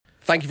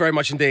Thank you very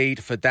much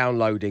indeed for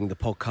downloading the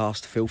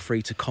podcast. Feel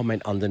free to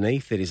comment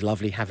underneath. It is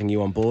lovely having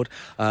you on board.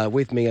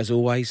 With me, as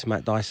always,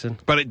 Matt Dyson.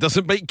 But it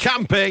doesn't beat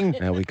camping.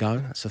 There we go.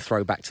 That's a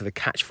throwback to the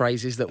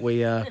catchphrases that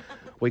we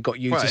got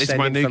you to send in. It's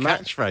my new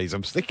Matt. catchphrase.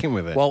 I'm ssticking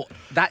with it. Well,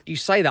 you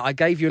say that. I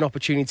gave you an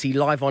opportunity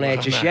live on air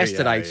just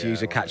yesterday to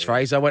use a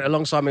catchphrase. I went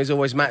alongside me as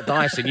always, Matt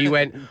Dyson. You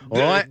went, all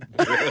right?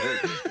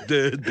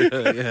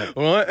 Yeah.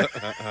 All right?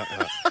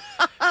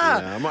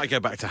 Yeah, I might go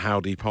back to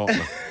Howdy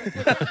Partner.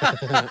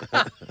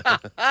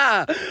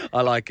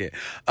 I like it.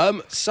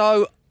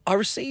 So I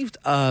received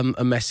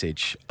a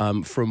message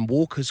from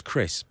Walker's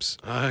Crisps.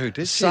 Oh,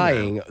 did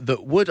saying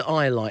that would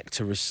I like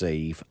to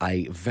receive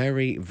a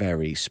very,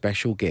 very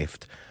special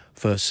gift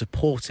for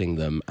supporting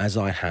them as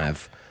I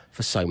have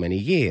for so many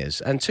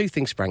years. And two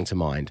things sprang to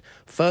mind.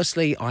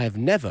 Firstly, I have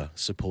never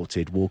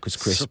supported Walker's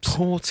Crisps.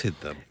 Supported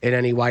them? In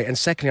any way. And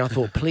secondly, I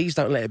thought, please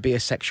don't let it be a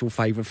sexual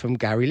favour from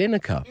Gary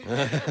Lineker.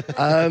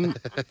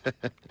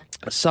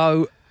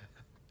 So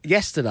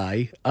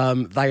yesterday,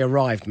 they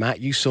arrived, Matt.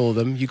 You saw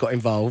them. You got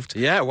involved.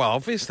 Yeah, well,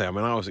 obviously. I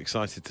mean, I was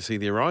excited to see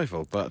the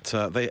arrival, but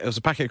it was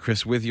a packet of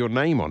crisps with your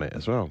name on it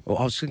as well. Well,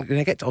 I was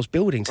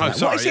building to that.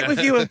 Sorry, what is it with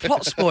you and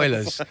plot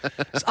spoilers?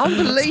 It's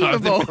unbelievable. I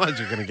didn't realise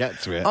you were going to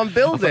get to it. I'm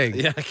building.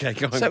 Yeah, okay,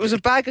 go on. So it was a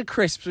bag of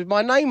crisps with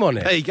my name on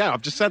it. There you go.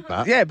 I've just said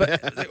that. Yeah, but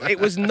it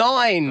was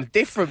 9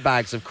 different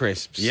bags of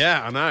crisps.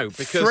 Yeah, I know.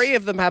 Because 3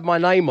 of them had my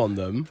name on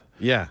them.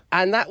 Yeah.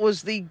 And that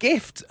was the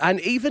gift. And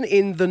even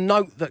in the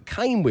note that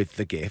came with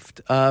the gift,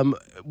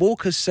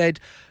 Walker said,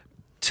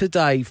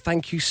 today,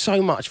 thank you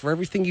so much for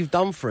everything you've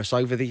done for us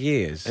over the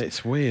years.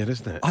 It's weird,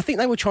 isn't it? I think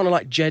they were trying to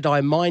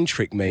Jedi mind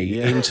trick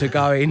me into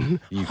going,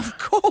 of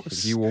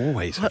course. You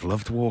always have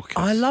loved Walkers.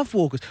 I love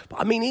Walkers. But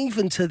I mean,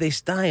 even to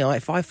this day,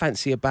 if I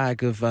fancy a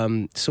bag of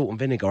salt and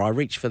vinegar, I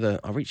reach for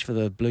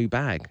the blue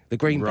bag, the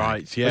green bag.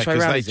 Right, yeah,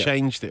 because they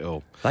changed it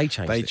all. They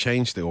changed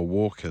it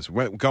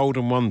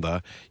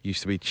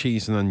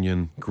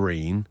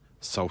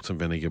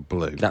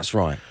That's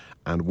right.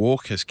 And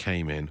Walkers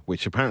came in,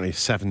 which apparently is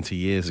 70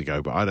 years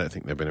ago, but I don't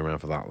think they've been around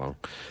for that long.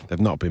 They've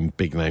not been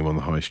big name on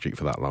the high street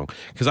for that long.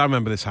 Because I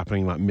remember this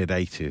happening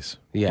mid-80s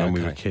when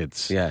we were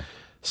kids. Yeah.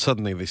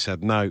 Suddenly they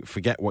said, no,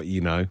 forget what you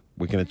know.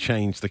 We're going to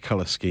change the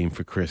colour scheme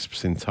for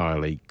crisps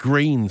entirely.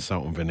 Green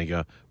salt and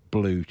vinegar,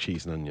 blue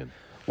cheese and onion.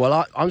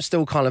 Well, I'm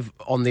still kind of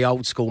on the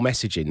old school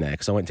messaging there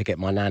because I went to get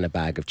my nan a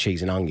bag of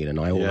cheese and onion and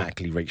I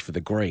automatically reached for the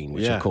green,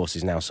 which of course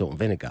is now salt and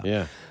vinegar.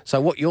 Yeah. So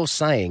what you're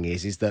saying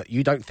is that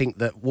you don't think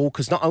that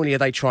Walkers, not only are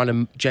they trying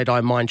to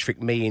Jedi mind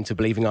trick me into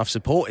believing I've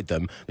supported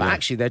them, but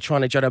actually they're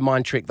trying to Jedi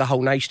mind trick the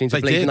whole nation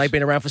into believing they've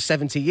been around for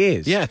 70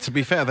 years. Yeah, to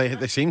be fair,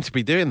 they seem to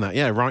be doing that,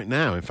 right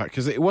now, in fact,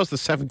 because it was the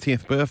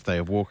 70th birthday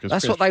of Walker's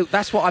That's Crisps.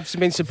 That's what I've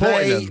been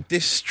supporting They them.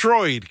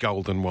 destroyed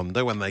Golden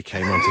Wonder when they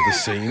came onto the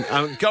scene.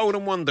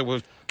 Golden Wonder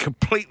was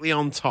completely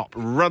on top,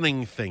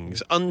 running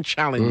things,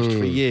 unchallenged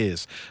for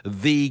years.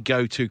 The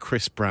go-to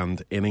crisp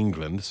brand in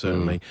England,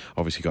 certainly.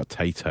 Obviously got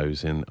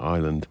Tato's in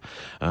Ireland,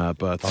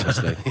 but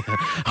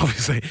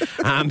obviously.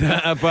 And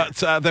but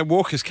then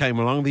Walkers came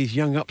along, these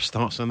young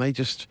upstarts, and they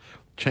just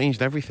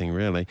changed everything,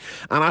 really.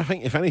 And I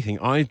think, if anything,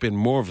 I've been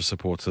more of a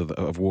supporter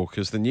of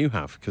Walkers than you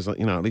have, because, at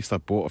least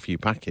I've bought a few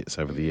packets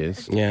over the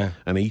years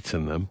and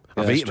eaten them.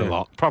 I've eaten a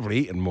lot, probably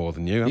eaten more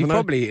than you. You've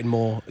probably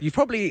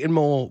eaten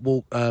more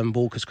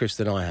Walker's Crisps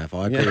than I have.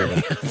 I agree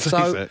with that.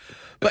 So,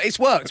 but it's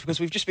worked because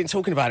we've just been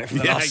talking about it for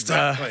the last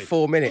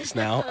 4 minutes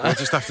now. I'll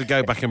just have to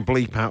go back and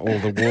bleep out all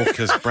the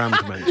Walkers brand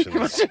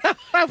mentions.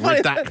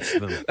 Redact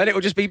them. Then it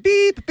will just be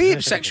beep,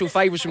 beep, sexual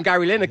favours from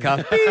Gary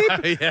Lineker.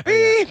 Beep,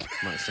 beep.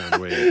 Might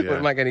sound weird,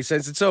 Wouldn't make any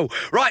sense at all.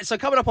 Right, so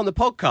coming up on the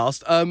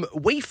podcast,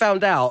 we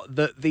found out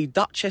that the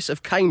Duchess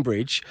of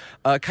Cambridge,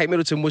 Kate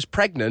Middleton, was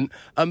pregnant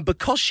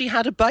because she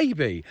had a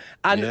baby.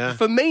 And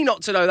for me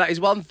not to know that is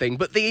one thing,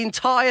 but the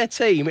entire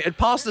team, it had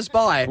passed us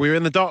by. We were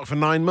in the dark for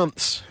 9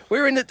 months.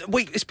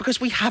 It's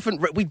because we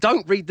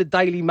don't read the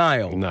Daily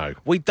Mail. No.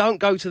 We don't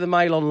go to the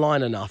Mail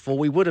online enough, or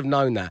we would have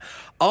known that.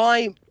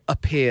 I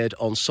appeared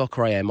on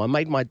Soccer AM. I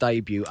made my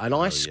debut, and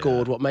I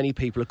scored what many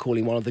people are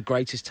calling one of the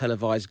greatest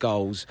televised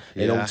goals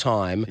in all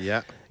time.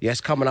 Yeah. Yes,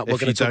 coming up, we're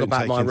going to talk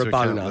about my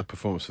Rabona. The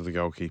performance of the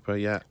goalkeeper,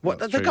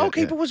 The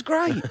goalkeeper was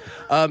great.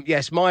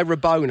 Yes, my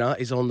Rabona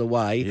is on the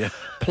way. Yeah.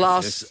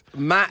 Plus,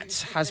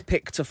 Matt has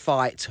picked a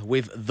fight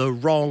with the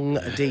wrong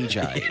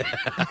DJ.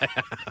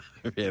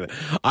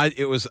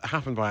 It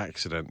happened by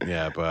accident,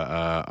 but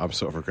I'm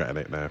sort of regretting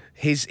it now.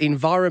 His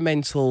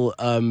environmental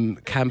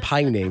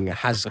campaigning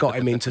has got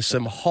him into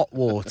some hot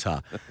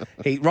water.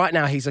 Right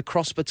now, he's a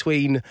cross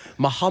between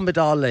Muhammad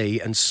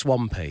Ali and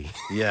Swampy.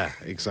 Yeah,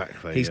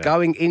 exactly. He's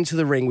going into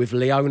the ring with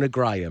Leona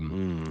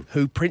Graham,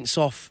 who prints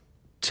off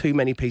too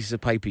many pieces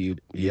of paper, you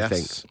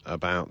think?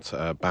 About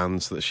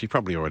bands that she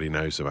probably already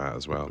knows about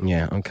as well.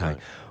 Yeah, okay.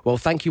 Well,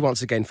 thank you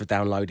once again for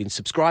downloading.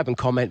 Subscribe and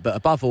comment, but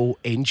above all,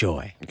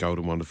 enjoy.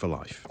 Golden Wonder for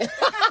life.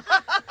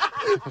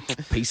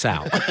 Peace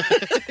out.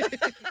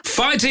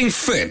 Fighting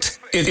Fit.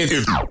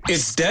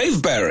 It's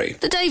Dave Berry.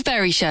 The Dave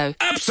Berry Show.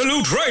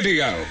 Absolute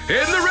Radio.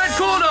 In the red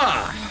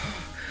corner,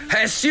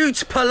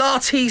 Hirsute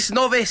Pilates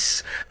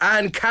novice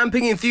and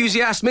camping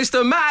enthusiast,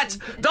 Mr. Matt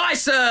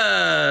Dyson.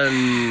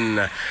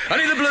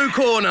 And in the blue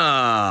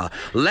corner,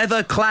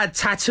 leather-clad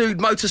tattooed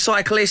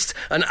motorcyclist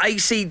and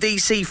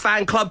AC/DC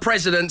fan club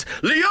president,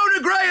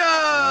 Leona Graham.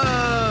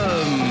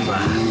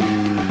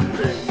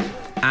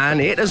 And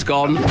it has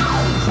gone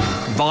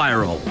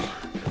viral.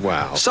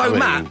 Wow. So,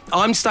 Matt,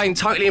 I'm staying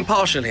totally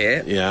impartial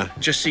here. Yeah.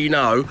 Just so you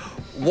know.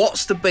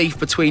 What's the beef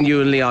between you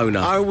and Leona?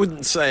 I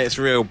wouldn't say it's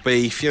real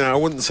beef. I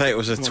wouldn't say it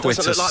was a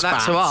Twitter doesn't look like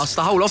spat. that to us.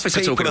 The whole office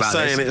are talking about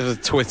this. People are saying it was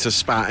a Twitter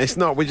spat. It's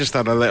not. We just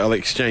had a little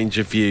exchange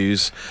of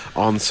views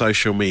on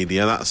social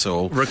media, that's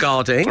all.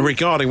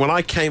 Regarding, when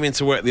I came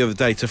into work the other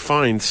day to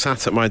find,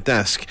 sat at my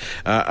desk,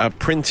 a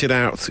printed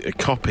out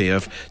copy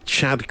of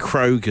Chad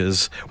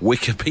Kroger's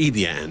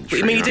Wikipedia entry.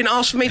 You mean you didn't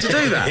ask for me to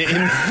do that?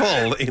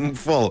 in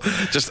full.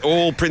 Just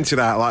all printed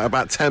out, like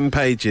about 10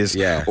 pages,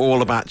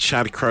 all about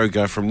Chad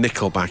Kroger from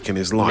Nickelback and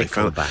his life.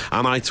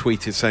 And I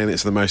tweeted saying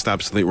it's the most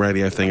absolute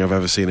radio thing I've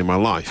ever seen in my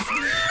life.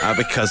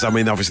 Because,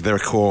 obviously they're a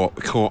core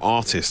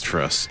artist for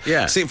us.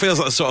 Yeah. See, it feels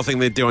like the sort of thing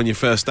they do on your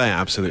first day at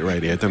Absolute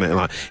Radio, doesn't it?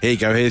 Like, here you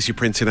go, here's your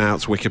printed out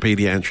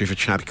Wikipedia entry for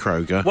Chad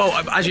Kroger. Well,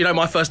 as you know,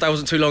 my first day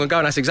wasn't too long ago,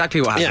 and that's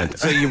exactly what happened. Yeah,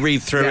 so you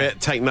read through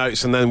it, take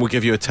notes, and then we'll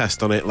give you a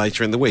test on it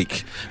later in the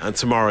week. And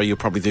tomorrow you'll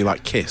probably do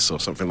like Kiss or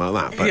something like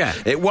that.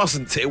 But it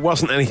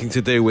wasn't anything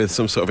to do with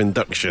some sort of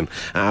induction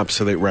at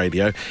Absolute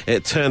Radio.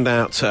 It turned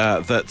out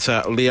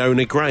that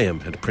Leona Graham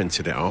had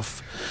printed it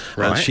off.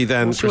 Right. And she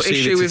then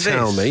proceeded to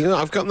tell me,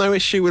 I've got no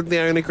issue with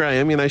Leona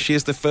Graham. She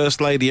is the first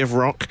lady of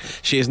rock.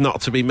 She is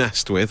not to be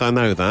messed with. I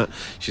know that.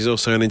 She's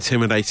also an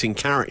intimidating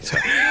character.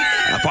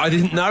 But I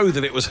didn't know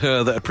that it was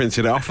her that had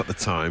printed it off at the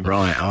time.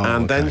 Right.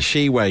 And then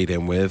she weighed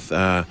in with...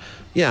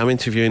 I'm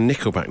interviewing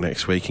Nickelback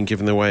next week and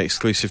giving away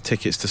exclusive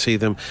tickets to see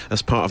them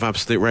as part of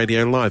Absolute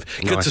Radio Live.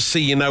 Nice. Good to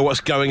see you know what's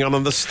going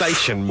on the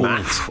station,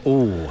 Matt.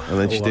 And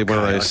then she did one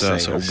of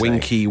those sort of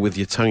winky with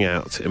your tongue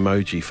out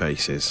emoji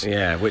faces.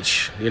 Yeah,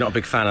 which you're not a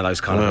big fan of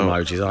those kind of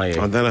emojis, are you?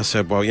 And then I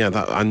said,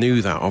 I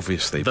knew that,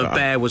 obviously. The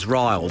bear was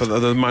riled.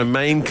 But my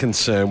main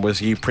concern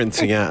was you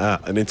printing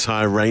out an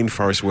entire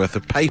rainforest worth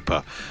of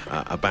paper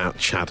about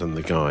Chad and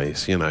the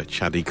guys,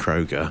 Chaddy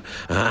Kroger.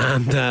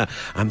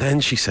 And then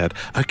she said,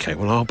 OK,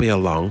 well, I'll be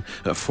along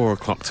at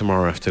 4:00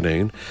 tomorrow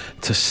afternoon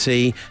to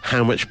see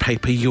how much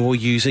paper you're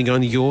using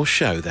on your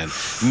show then,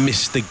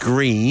 Mr.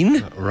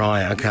 Green.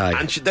 Right, OK.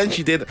 And then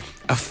she did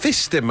a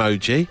fist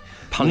emoji.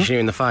 Punching you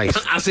in the face.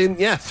 As in,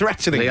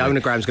 threatening Leona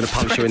Graham's going to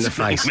punch you in the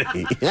face.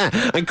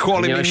 And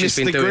calling me Mr. Green. She's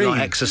been doing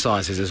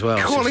exercises as well.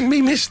 Calling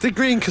me Mr.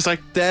 Green because I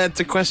dared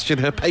to question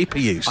her paper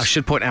use. I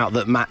should point out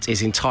that Matt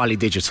is entirely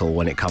digital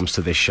when it comes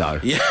to this show.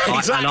 Yeah,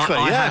 exactly.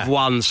 I have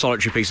one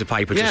solitary piece of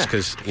paper just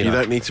because... You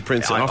don't need to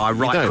print it off. I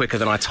write quicker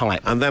than I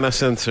type. And then I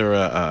sent her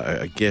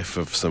a gif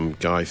of some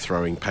guy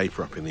throwing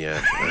paper up in the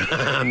air.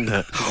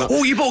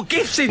 You brought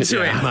gifts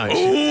into it?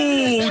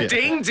 Oh,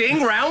 ding,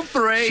 ding, round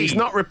 3. She's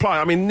not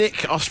replying.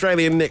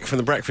 Australian Nick from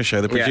The Breakfast Show,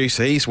 the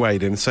producer, he's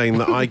weighed in saying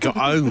that I got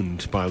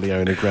owned by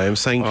Leona Graham,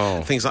 saying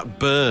things like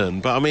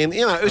burn. But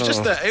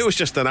it was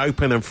just an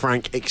open and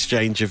frank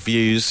exchange of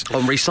views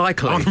on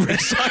recycling.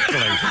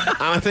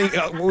 And I think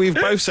we've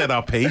both said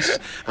our piece,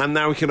 and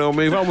now we can all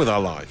move on with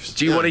our lives.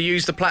 Do you want to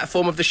use the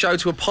platform of the show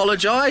to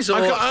apologise? Or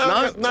no,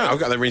 I've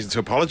got no reason to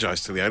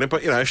apologise to Leona.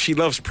 But if she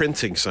loves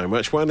printing so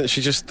much, why don't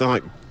she just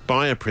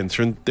buy a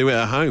printer and do it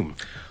at home?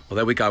 Well,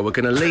 there we go. We're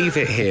going to leave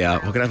it here. We're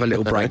going to have a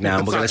little break now.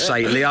 And we're going to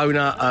say,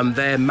 Leona,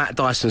 they're Matt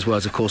Dyson's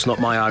words, of course, not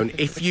my own.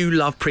 If you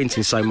love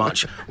printing so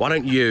much, why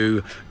don't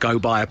you go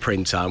buy a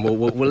printer? And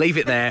we'll leave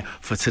it there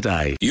for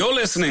today. You're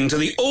listening to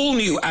the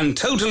all-new and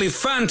totally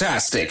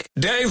fantastic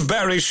Dave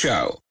Berry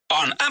Show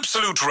on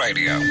Absolute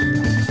Radio.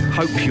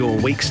 Hope your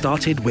week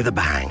started with a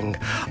bang.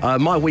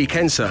 My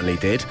weekend certainly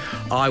did.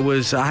 I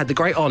had the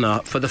great honour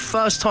for the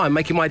first time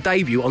making my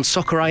debut on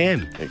Soccer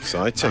AM.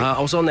 Exciting.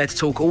 I was on there to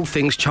talk all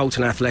things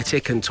Charlton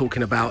Athletic and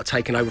talking about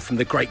taking over from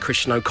the great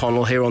Christian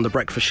O'Connell here on The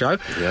Breakfast Show.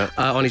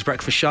 On his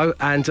Breakfast Show.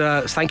 And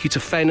thank you to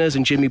Fenners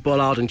and Jimmy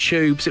Bollard and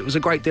Tubes. It was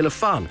a great deal of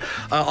fun.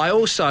 I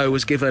also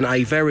was given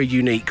a very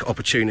unique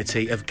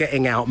opportunity of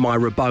getting out my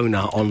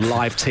Rabona on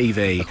live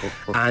TV.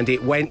 And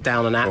it went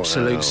down an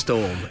absolute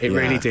storm. It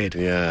really did.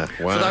 Yeah,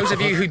 wow. For those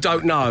of you who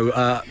don't know,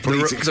 the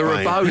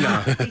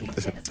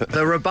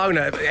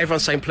Rabona,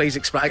 everyone's saying please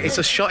explain. It's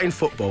a shot in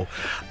football.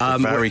 A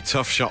very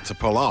tough shot to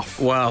pull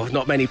off. Well,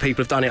 not many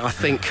people have done it. I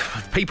think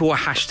people were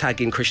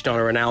hashtagging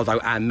Cristiano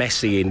Ronaldo and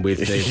Messi in with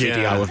the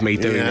video of me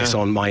doing this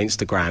on my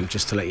Instagram,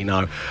 just to let you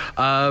know.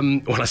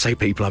 When I say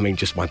people, I mean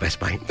just my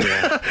best mate.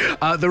 Yeah.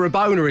 The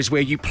Rabona is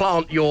where you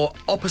plant your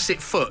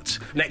opposite foot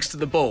next to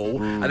the ball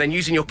and then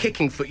using your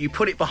kicking foot, you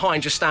put it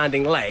behind your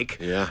standing leg.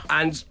 Yeah.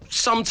 And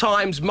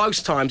sometimes,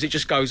 most times, it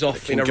just goes goes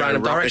off in a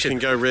random direction. It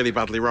can go really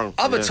badly wrong.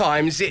 Other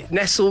times, it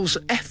nestles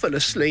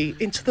effortlessly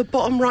into the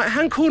bottom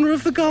right-hand corner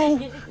of the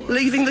goal,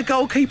 leaving the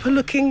goalkeeper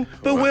looking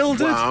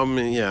bewildered. Well,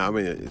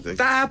 that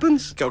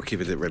happens.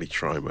 Goalkeeper didn't really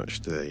try much,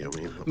 did he?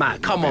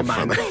 Matt, come on,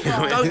 man.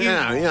 Don't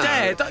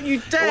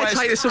you dare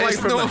take this away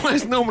from me.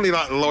 It's normally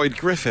like Lloyd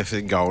Griffith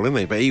in goal, isn't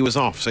he? But he was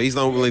off, so he's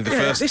normally the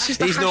first.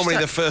 He's normally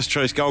the first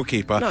choice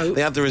goalkeeper. No.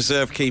 They had the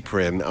reserve keeper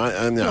in. They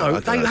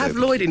have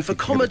Lloyd in for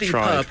comedy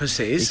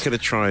purposes. He could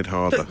have tried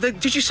harder.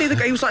 Did you see the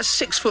guy? He was like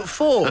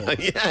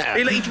 6'4". Yeah.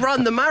 He'd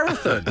run the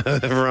marathon.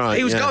 Right.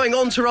 He was going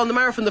on to run the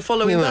marathon the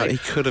following day. He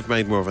could have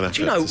made more of an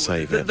effort to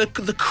save it.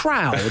 The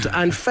crowd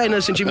and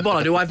Fenners and Jimmy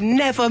Bollard, who I've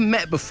never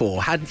met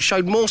before, had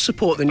showed more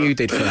support than you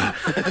did for that.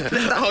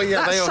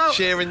 They were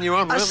cheering you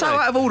on, weren't they? That's so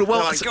out of order. Well,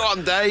 like, go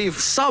on, Dave.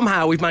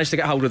 Somehow we've managed to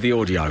get hold of the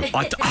audio.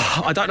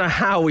 I don't know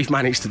how we've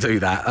managed to do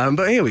that,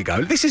 but here we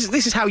go. This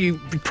is how you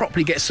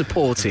properly get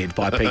supported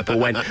by people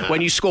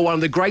when you score one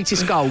of the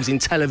greatest goals in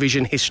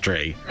television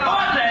history.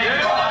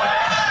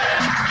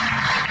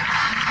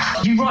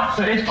 You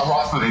right-footed? I'm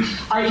right-footed.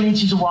 18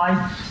 inches away,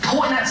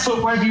 point that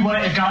foot wherever you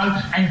want it to go,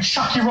 and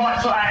chuck your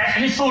right foot at it,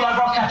 and if you fall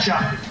over, I'll catch you.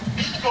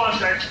 Go on,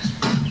 Dave.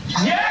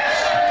 Yes!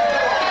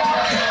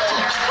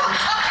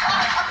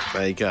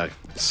 There you go.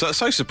 So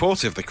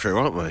supportive, the crew,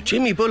 aren't they?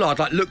 Jimmy Bullard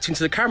looked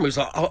into the camera. He was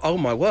like, "Oh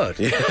my word!"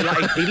 Yeah.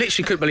 He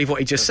literally couldn't believe what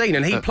he'd just seen,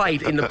 and he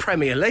played in the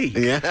Premier League.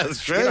 Yeah,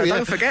 that's true.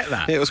 Don't forget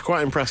that. It was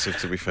quite impressive,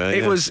 to be fair.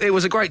 It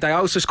was a great day. I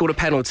also scored a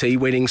penalty,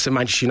 winning some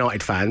Manchester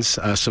United fans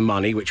some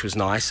money, which was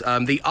nice.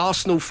 The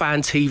Arsenal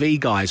fan TV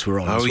guys were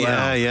on. Oh, as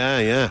well.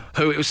 yeah.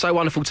 It was so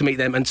wonderful to meet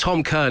them, and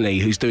Tom Kearney,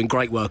 who's doing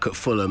great work at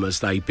Fulham as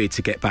they bid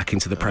to get back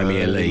into the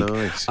Premier League.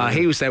 Nice, yeah.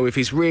 He was there with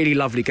his really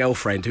lovely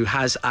girlfriend, who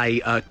has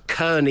a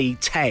Kearney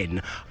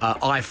 10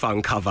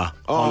 iPhone cover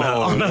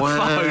on her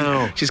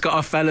phone. She's got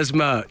her fellas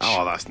merch.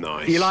 Oh, that's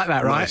nice. You like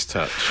that, right? Nice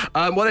touch.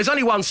 Well, there's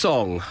only one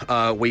song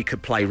we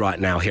could play right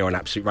now here on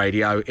Absolute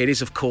Radio. It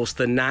is, of course,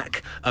 The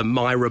Knack and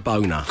My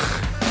Rabona.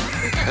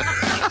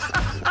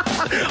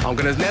 I'm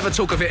going to never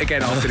talk of it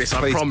again after this,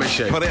 I promise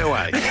you. Put it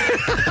away.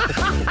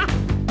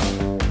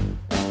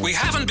 We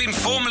haven't been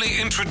formally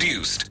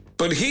introduced,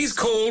 but he's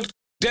called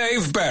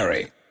Dave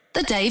Berry.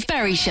 The Dave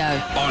Berry Show.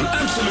 On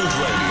Absolute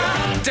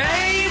Radio.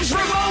 Dave's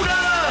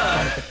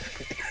Rabona!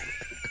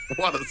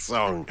 What a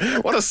song.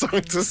 What a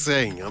song to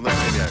sing on the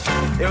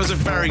radio. It was a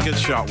very good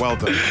shot. Well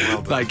done.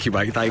 Thank you,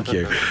 mate. Thank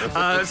you.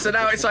 So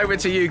now it's over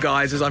to you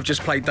guys, as I've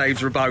just played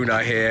Dave's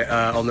Rabona here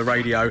on the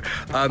radio.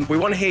 We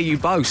want to hear you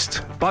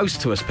boast.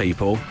 Boast to us,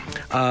 people.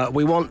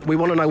 We want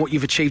to know what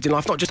you've achieved in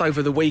life, not just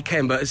over the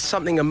weekend, but has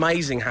something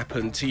amazing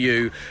happened to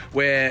you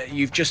where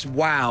you've just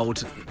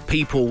wowed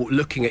people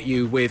looking at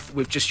you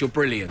with just your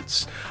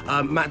brilliance.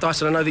 Matt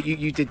Dyson, I know that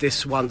you did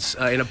this once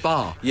in a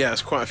bar. Yeah,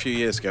 it's quite a few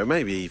years ago,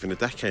 maybe even a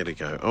decade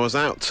ago. I was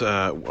out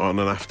on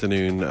an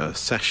afternoon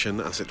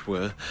session, as it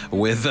were,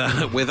 with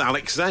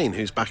Alex Zane,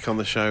 who's back on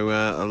the show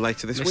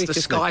later this week.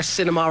 Mr. Sky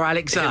Cinema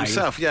Alex Zane.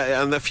 Himself,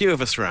 yeah, and a few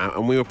of us were out,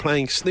 and we were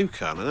playing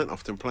snooker, and I don't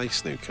often play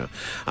snooker.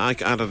 I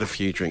added a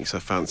few drinks, I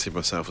fancied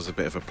myself as a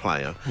bit of a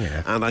player,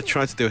 and I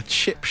tried to do a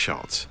chip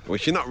shot,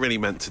 which you're not really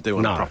meant to do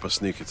on a proper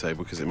snooker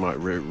table, because it might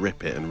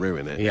rip it and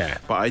ruin it. Yeah.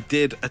 But I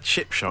did a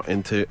chip shot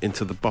into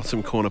the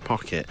bottom corner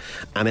pocket,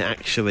 and it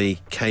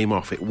actually came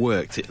off. It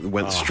worked. It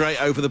went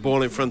straight over the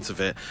ball in front of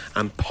it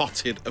and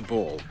potted a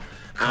ball.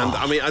 And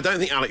I mean, I don't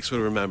think Alex will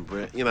remember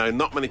it. You know,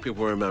 not many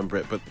people will remember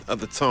it, but at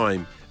the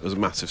time, it was a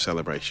massive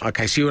celebration.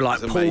 Okay, so you were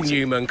like Paul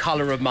Newman,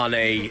 Colour of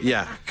Money.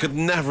 Yeah, could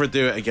never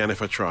do it again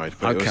if I tried,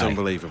 but it was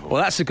unbelievable.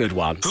 Well, that's a good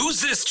one.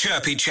 Who's this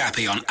chirpy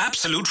chappy on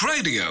Absolute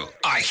Radio?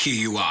 I hear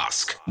you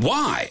ask.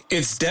 Why?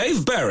 It's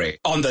Dave Berry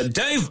on The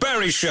Dave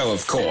Berry Show,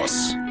 of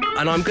course.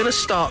 And I'm going to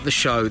start the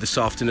show this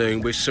afternoon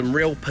with some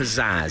real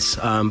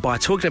pizzazz by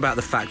talking about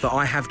the fact that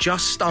I have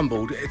just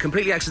stumbled,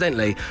 completely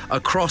accidentally,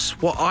 across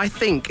what I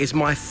think is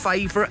my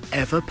favourite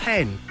ever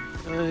pen.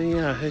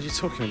 Yeah, I heard you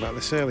talking about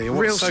this earlier.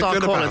 Real What's so star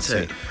good quality.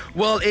 about it?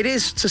 Well, it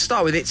is, to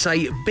start with, it's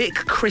a Bic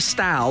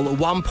Cristal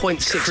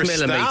 1.6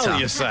 millimetre. Cristal,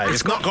 you say?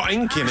 It's not got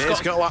ink in it.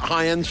 It's got like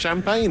high-end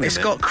champagne in it. It's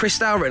got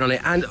Cristal written on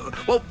it. And,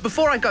 well,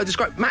 before I go,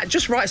 describe, Matt,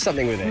 just write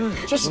something with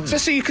it. Just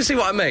so you can see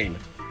what I mean.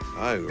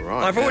 Oh,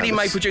 right. I've already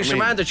made producer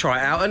Amanda try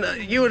it out,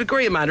 and you would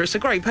agree, Amanda, it's a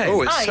great pen.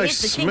 Oh, it's so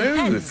it's the king of smooth.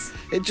 pens.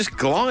 It just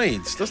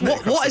glides, doesn't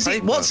it? What is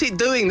it? What's it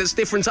doing that's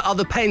different to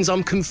other pens?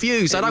 I'm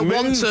confused. I don't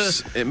want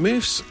to. It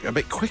moves a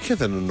bit quicker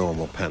than a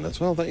normal pen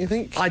as well, don't you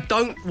think? I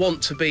don't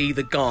want to be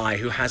the guy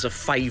who has a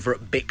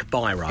favourite Bic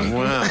biro.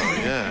 Wow,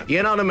 yeah.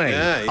 You know what I mean?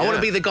 Yeah, I want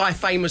to be the guy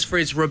famous for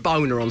his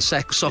Rabona on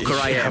Soccer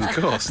AM. Of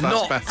course, that's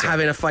not better.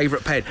 Having a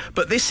favourite pen.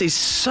 But this is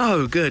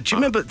so good. Do you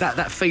remember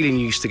that feeling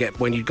you used to get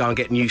when you go and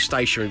get new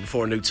stationery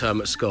before a new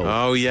term at school?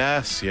 Oh,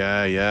 yes,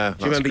 yeah.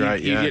 That's remember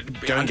great, you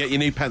Go and get your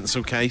new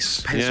pencil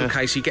case. Pencil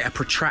case, you get a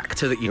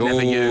protractor that you've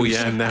never used,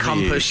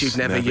 compass you've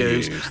never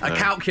used, a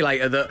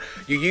calculator that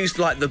you used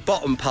like the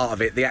bottom part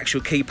of it, the actual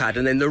keypad,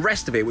 and then the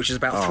rest of it, which is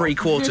about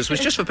 3/4, was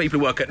just for people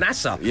who work at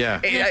NASA. Yeah.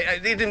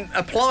 It didn't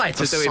apply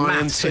to doing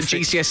maths at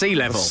GCSE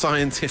level.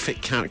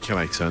 Scientific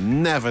calculator,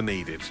 never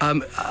needed.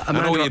 And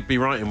all you'd be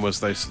writing was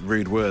those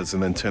rude words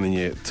and then turning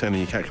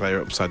your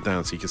calculator upside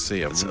down so you could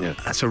see them.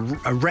 That's a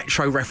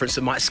retro reference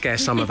that might scare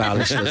some of our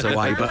listeners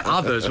away, but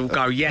others will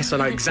go, yes, I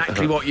know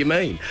exactly what you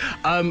mean.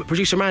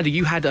 Producer Amanda,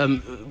 you had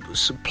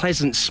some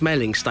pleasant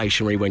smelling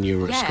stationery when you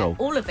were at school.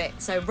 Yeah, all of it.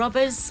 So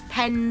rubbers,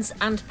 pens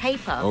and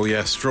paper. Oh,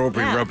 yeah,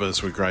 strawberry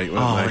rubbers were great,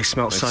 weren't they? They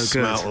smelled so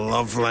good. They smelled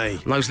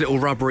lovely. And those little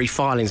rubbery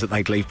filings that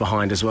they'd leave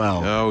behind as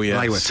well. Oh, yes.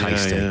 They were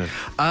tasty. Yeah.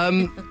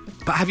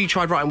 But have you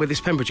tried writing with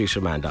this pen, Producer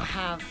Amanda? I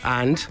have.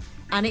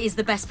 And it is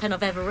the best pen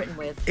I've ever written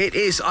with. it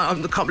is. I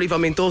can't believe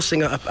I'm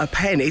endorsing a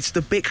pen. It's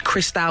the Bic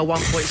Cristal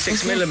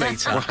 1.6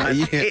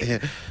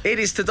 millimetre. It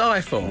is to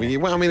die for.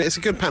 Well, I mean, it's a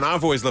good pen.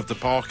 I've always loved a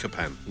Parker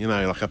pen. You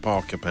know, like a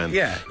Parker pen.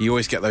 Yeah. You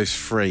always get those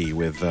free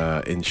with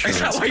insurance. Is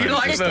that why you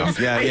like them?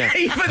 Yeah.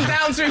 Even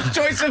down to his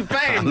choice of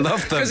pen. I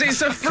love them. Because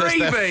it's a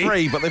freebie. They're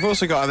free, but they've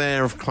also got an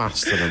air of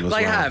class to them as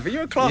well. They have.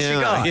 You're a classy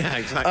guy. Yeah,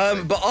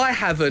 exactly. But I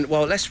haven't.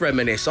 Well, let's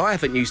reminisce. I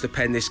haven't used a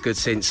pen this good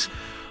since.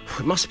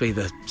 It must be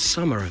the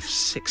summer of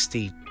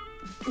 60.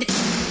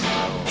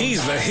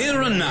 He's the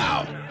here and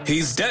now.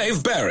 He's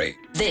Dave Berry.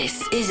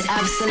 This is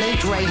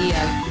Absolute Radio.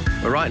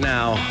 But right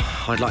now,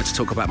 I'd like to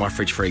talk about my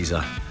fridge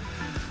freezer.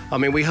 I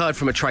mean, we heard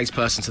from a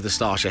tradesperson to the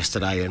stars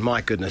yesterday, and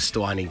my goodness,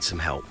 do I need some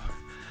help.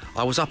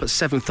 I was up at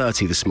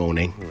 7:30 this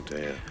morning. Oh,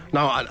 dear.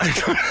 No,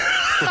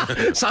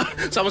 so,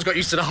 someone's got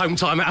used to the home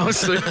time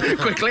hours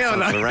quickly, haven't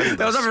they?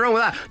 There was nothing wrong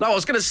with that. No, I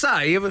was going to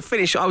say, I was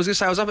going to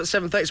say I was up at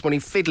 7:30 this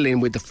morning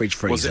fiddling with the fridge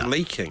freezer. Was it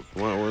leaking?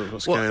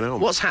 What's going on?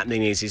 What's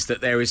happening is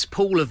that there is a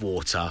pool of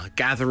water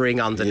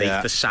gathering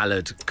underneath the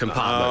salad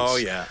compartments. Oh,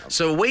 yeah.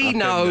 So we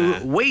know,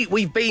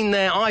 we've been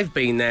there, I've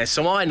been there,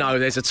 so I know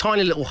there's a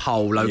tiny little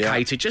hole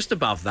located just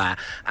above that,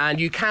 and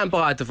you can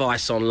buy a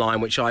device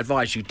online, which I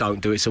advise you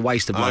don't do. It's a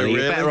waste of money.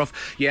 Really? You're better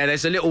off. Yeah,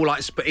 there's a little,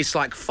 it's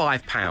like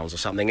 £5 or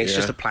something. It's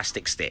just a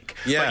plastic stick.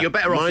 Yeah. But you're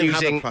better off using...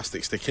 Mine had a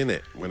plastic stick in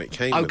it when it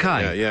came.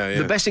 Okay. Yeah.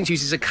 The best thing to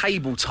use is a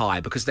cable tie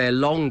because they're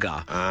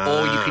longer.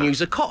 Or you can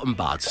use a cotton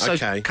bud. So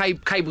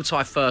cable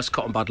tie first,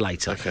 cotton bud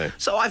later. Okay.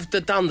 So I've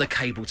done the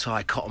cable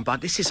tie, cotton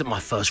bud. This isn't my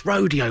first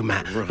rodeo,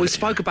 Matt. Right. We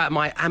spoke about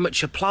my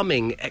amateur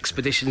plumbing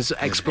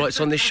exploits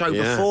on this show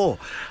before.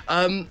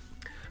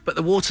 But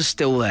the water's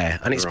still there,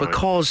 and it's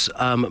because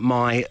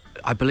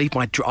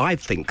I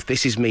think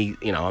this is me,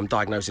 I'm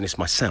diagnosing this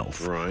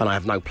myself, and I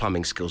have no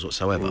plumbing skills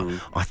whatsoever.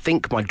 I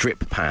think my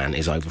drip pan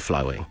is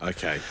overflowing.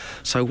 Okay.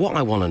 So what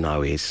I want to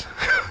know is,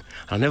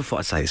 I never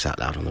thought I'd say this out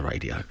loud on the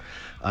radio.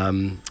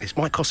 It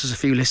might cost us a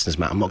few listeners,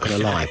 Matt, I'm not going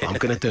to lie, but I'm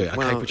going to do it.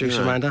 Okay,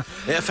 Producer Amanda?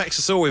 It affects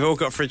us all. We've all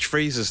got fridge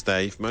freezers,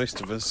 Dave,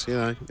 most of us,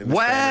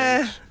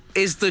 Where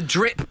is the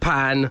drip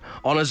pan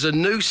on a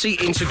Zanussi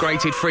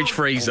integrated fridge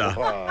freezer?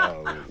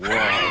 Whoa.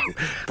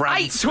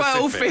 8,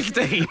 12,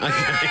 15.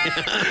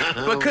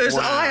 Because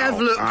I have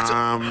looked.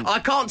 I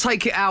can't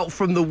take it out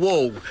from the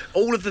wall.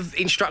 All of the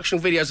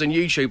instructional videos on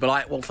YouTube are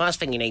like, well, first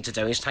thing you need to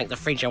do is take the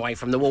fridge away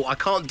from the wall. I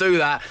can't do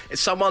that.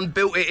 Someone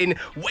built it in.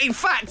 In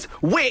fact,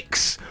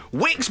 Wix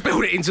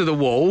built it into the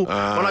wall when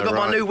I got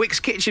my new Wix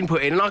kitchen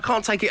put in, and I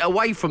can't take it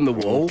away from the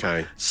wall.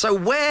 Okay. So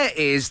where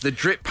is the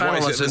drip pan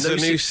on a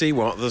Zanussi?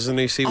 The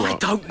Zanussi what? I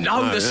don't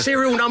know the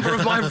serial number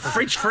of my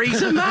fridge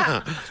freezer,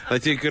 Matt. They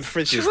do good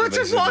fridges.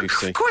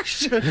 What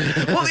question?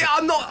 Well,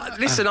 I'm not.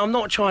 Listen, I'm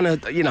not trying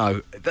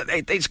to.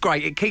 It's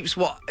great. It keeps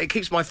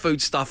my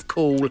food stuff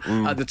cool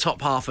at the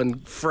top half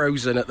and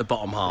frozen at the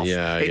bottom half.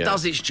 It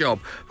does its job.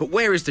 But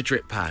where is the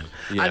drip pan?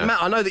 Yeah. And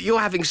Matt, I know that you're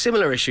having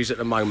similar issues at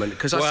the moment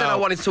because I said I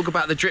wanted to talk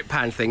about the drip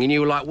pan thing, and you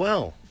were like,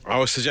 well. I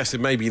was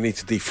suggesting maybe you need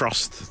to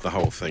defrost the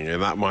whole thing,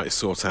 and that might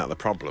sort out the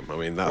problem. I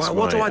mean, that's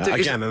what do I do?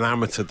 Again, an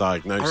amateur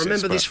diagnosis. I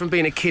remember this from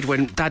being a kid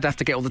when Dad had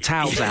to get all the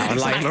towels out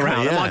and lay them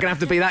around. Am I going to have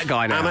to be that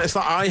guy now? And it's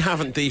like I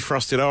haven't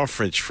defrosted our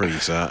fridge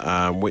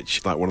freezer,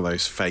 which like one of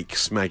those fake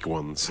Smeg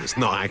ones. It's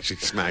not actually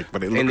Smeg,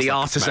 but it looks in the like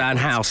artisan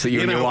house that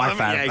you and your wife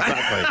have. Yeah,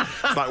 exactly.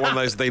 It's like one of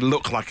those. They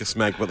look like a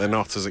Smeg, but they're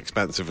not as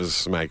expensive as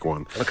a Smeg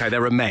one. Okay,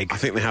 they're a Meg. I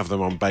think they have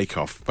them on Bake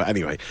Off, but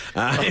anyway,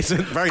 it's a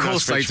very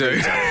nice fridge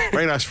freezer.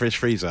 Very nice fridge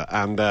freezer,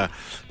 and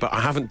but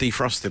I haven't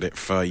defrosted it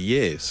for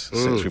years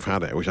since we've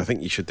had it, which I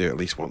think you should do at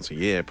least once a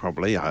year,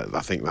 probably. I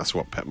think that's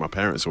what my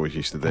parents always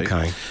used to do.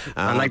 Okay.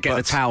 And they'd get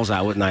the towels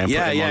out, wouldn't they?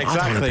 Yeah, exactly. I don't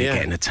want to be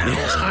getting the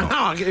towels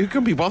out. Who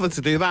can be bothered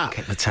to do that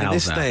get the towels in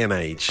this day and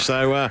age?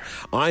 So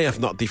I have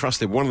not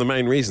defrosted. One of the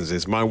main reasons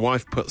is my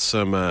wife put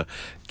some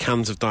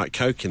cans of Diet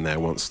Coke in there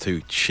once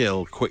to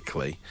chill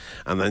quickly,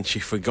 and then she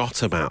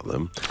forgot about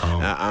them,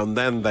 and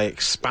then they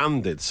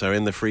expanded. So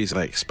in the freezer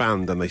they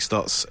expand, and it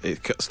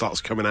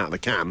starts coming out of the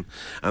can,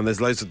 and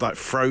there's loads of like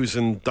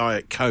frozen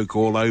Diet Coke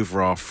all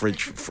over our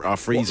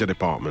freezer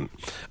department.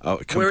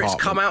 Where it's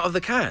come out of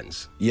the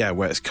cans? Yeah,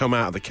 where it's come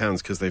out of the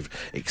cans because they've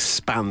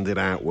expanded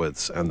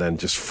outwards and then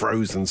just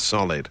frozen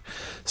solid.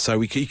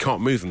 So you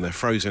can't move them; they're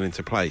frozen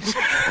into place.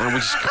 And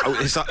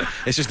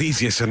it's just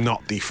easier to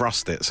not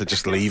defrost it, so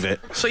just leave it.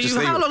 So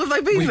how long have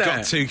they been We've there?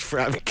 got 2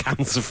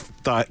 cans of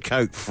Diet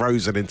Coke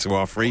frozen into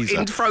our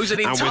freezer. Frozen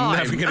in and time. We're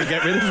never going to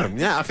get rid of them.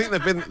 Yeah, I think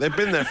they've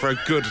been there for a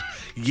good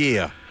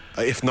year.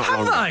 If not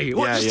longer.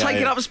 Have they?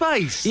 Taking up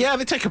space? Yeah,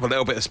 they take up a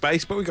little bit of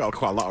space, but we've got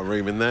quite a lot of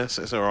room in there,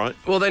 so it's all right.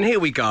 Well, then here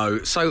we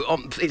go.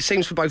 So it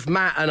seems for both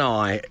Matt and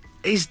I,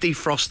 is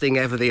defrosting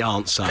ever the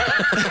answer?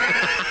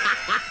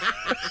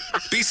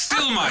 Be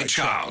still, my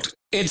child.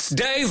 It's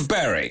Dave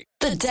Berry.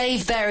 The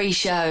Dave Berry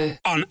Show.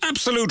 On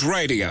Absolute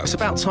Radio. It's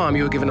about time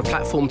you were given a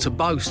platform to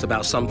boast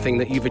about something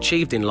that you've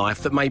achieved in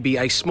life that maybe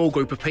a small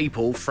group of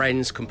people,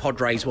 friends,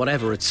 compadres,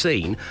 whatever, had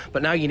seen,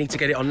 but now you need to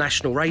get it on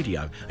national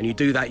radio. And you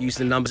do that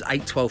using the numbers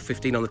 8, 12,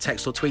 15 on the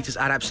text or tweet us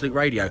at Absolute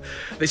Radio.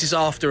 This is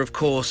after, of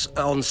course,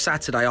 on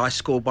Saturday I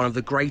scored one of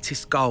the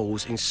greatest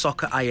goals in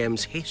Soccer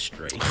AM's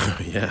history.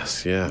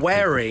 Yes, yeah.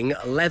 Wearing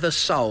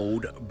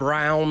leather-soled,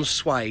 brown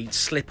suede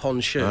slip-on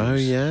shoes. Oh,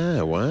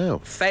 yeah, wow.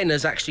 Fen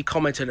has actually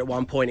commented at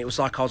one point, it was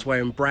like I was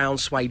wearing brown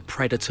suede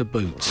Predator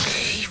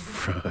boots.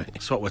 Right.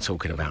 That's what we're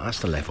talking about. That's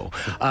the level.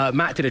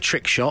 Matt did a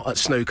trick shot at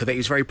snooker that he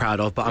was very proud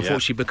of, but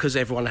unfortunately, because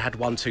everyone had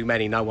one too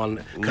many, no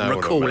one can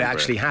recall it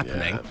actually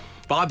happening. Yeah.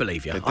 But I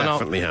believe you. It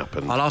definitely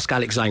happened. I'll ask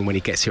Alex Zane when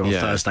he gets here on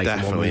Thursday for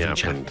more moving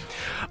chat.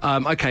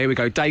 Okay, here we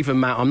go. Dave and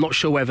Matt, I'm not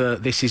sure whether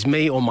this is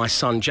me or my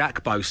son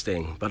Jack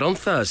boasting, but on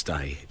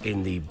Thursday,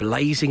 in the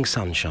blazing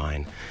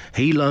sunshine,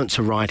 he learnt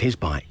to ride his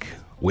bike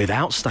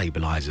without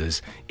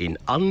stabilisers in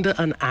under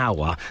an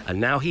hour, and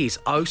now he is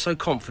oh so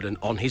confident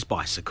on his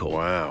bicycle.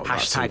 Wow,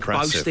 that's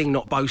impressive. Boasting,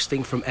 not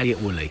boasting from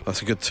Elliot Woolley.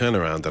 That's a good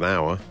turnaround, an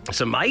hour.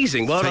 It's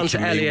amazing. Well done to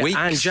Elliot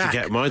and Jack. To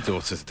get my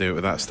daughter to do it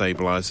without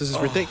stabilisers is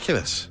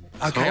ridiculous.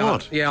 Okay,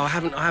 I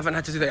haven't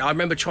had to do that. I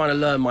remember trying to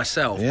learn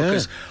myself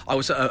because I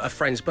was at a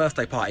friend's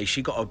birthday party.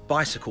 She got a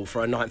bicycle for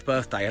her 9th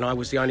birthday, and I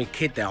was the only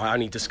kid there. I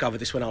only discovered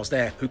this when I was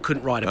there who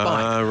couldn't ride a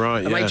bike.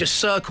 Right, and they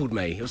just circled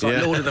me. It was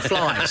like Lord of the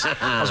Flies.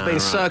 I was being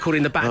circled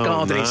in the back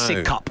garden in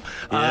Sidcup.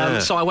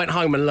 So I went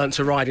home and learnt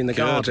to ride in the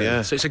garden.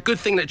 Yeah. So it's a good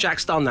thing that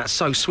Jack's done that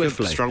so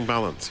swiftly. Good, strong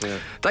balance, yeah.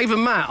 Dave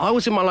and Matt, I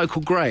was in my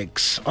local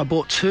Greggs. I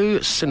bought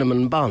 2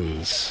 cinnamon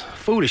buns.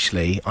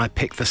 Foolishly, I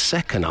picked the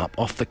second up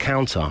off the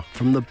counter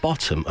from the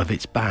bottom of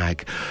its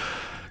bag.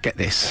 Get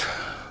this.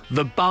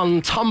 The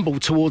bun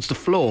tumbled towards the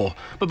floor,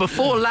 but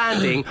before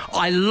landing,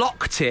 I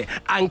locked it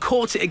and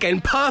caught it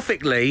again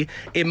perfectly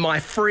in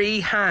my free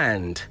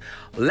hand.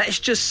 Let's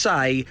just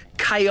say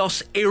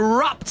chaos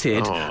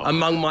erupted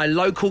among my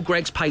local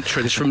Greggs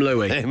patrons from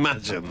Louis.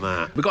 Imagine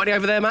that. We got any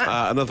over there,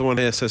 Matt? Another one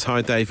here says,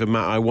 "Hi, Dave and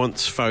Matt. I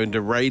once phoned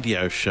a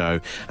radio show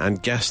and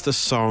guessed a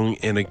song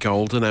in a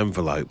golden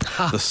envelope.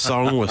 The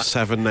song was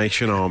Seven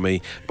Nation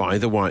Army by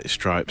the White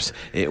Stripes.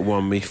 It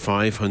won me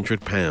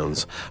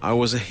 £500. I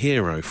was a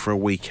hero for a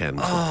weekend."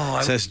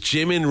 Says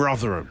Jim in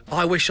Rotherham.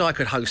 I wish I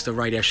could host a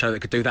radio show that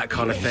could do that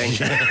kind of thing.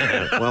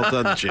 Well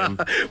done, Jim.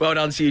 Well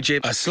done to you,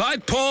 Jim. A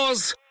slight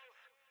pause.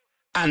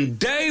 And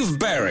Dave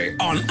Berry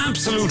on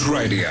Absolute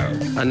Radio.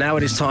 And now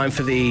it is time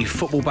for the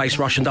football-based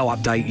Russian doll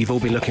update you've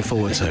all been looking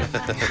forward to.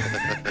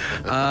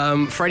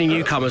 For any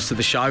newcomers to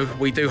the show,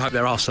 we do hope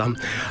there are some.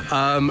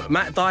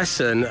 Matt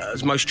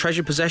Dyson's most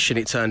treasured possession,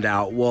 it turned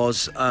out,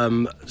 was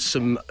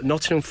some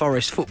Nottingham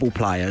Forest football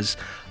players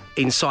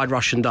inside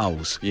Russian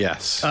dolls.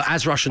 Yes.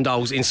 As Russian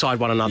dolls inside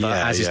one another,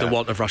 is the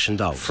want of Russian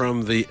dolls.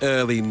 From the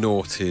early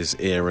noughties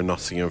era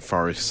Nottingham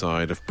Forest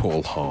side of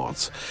Paul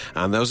Hart.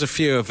 And there was a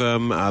few of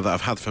them that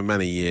I've had for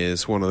many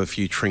years, one of the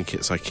few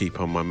trinkets I keep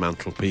on my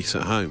mantelpiece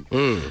at home.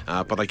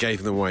 But I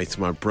gave them away to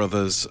my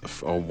brothers,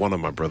 or one of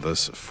my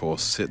brothers, for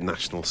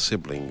National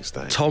Siblings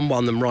Day. Tom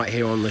won them right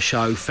here on the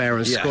show, fair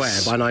and square,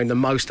 by knowing the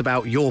most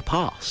about your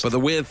past. But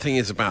the weird thing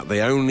is they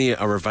only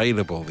are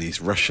available,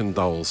 these Russian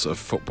dolls of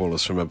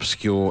footballers from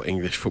obscure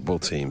English football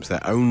teams.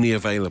 They're only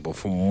available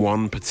from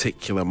one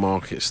particular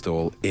market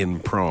stall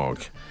in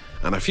Prague.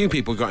 And a few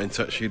people got in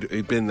touch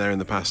who'd been there in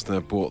the past and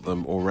had bought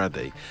them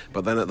already.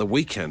 But then at the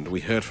weekend, we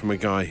heard from a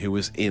guy who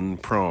was in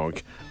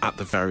Prague at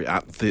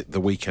the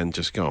weekend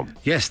just gone.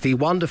 Yes, the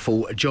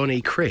wonderful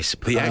Johnny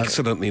Crisp. The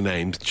excellently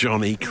named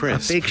Johnny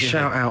Crisp. A big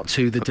shout out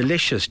to the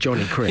delicious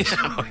Johnny Crisp.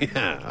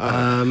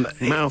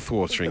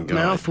 Mouth-watering guy.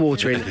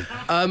 Mouth-watering.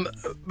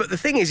 But the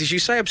thing is you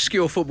say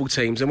obscure football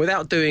teams, and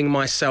without doing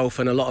myself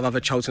and a lot of other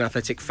Charlton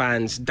Athletic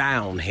fans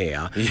down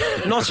here,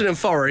 Nottingham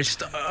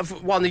Forest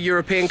have won the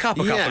European Cup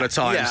a couple of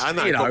times. Yeah,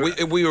 I know, you know,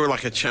 but we were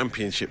like a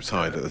championship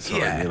side at the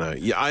time,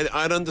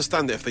 I'd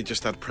understand it if they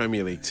just had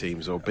Premier League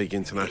teams or big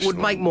international. It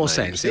would make more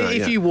names, sense.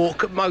 If you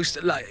walk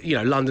most,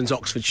 London's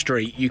Oxford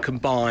Street, you can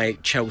buy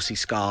Chelsea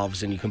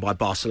scarves and you can buy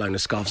Barcelona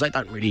scarves. They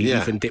don't really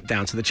even dip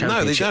down to the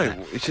championship. No, they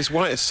don't. It's just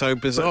why it's so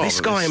bizarre. But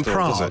this guy in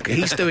Prague,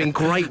 he's doing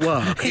great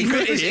work.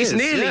 It's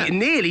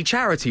nearly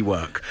charity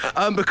work.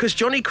 Because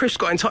Johnny Crisp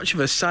got in touch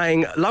with us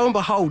saying, lo and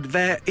behold,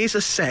 there is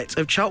a set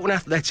of Charlton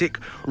Athletic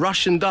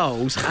Russian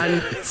dolls,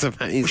 and it's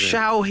amazing.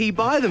 Shall he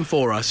buy them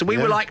for us? And we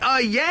were like, oh,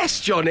 yes,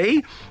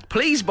 Johnny.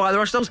 Please buy the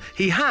Russian dolls.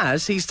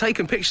 He's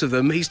taken pictures of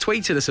them. He's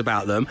tweeted us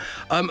about them.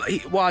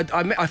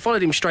 I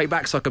followed him straight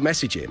back so I could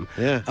message him.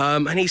 Yeah.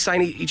 And he's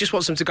saying he just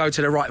wants them to go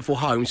to their rightful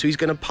home, so he's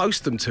going to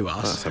post them to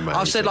us. That's amazing.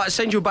 I've said,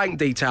 send your bank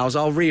details.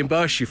 I'll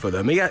reimburse you for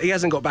them. He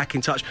hasn't got back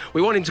in touch.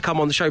 We want him to come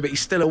on the show, but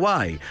he's still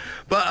away.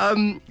 But,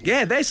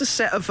 there's a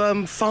set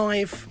of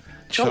 5...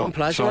 Charlton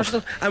players.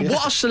 And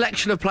what a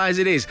selection of players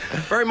it is.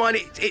 Bear in mind,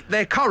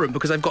 they're current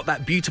because they've got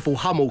that beautiful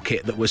Hummel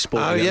kit that we're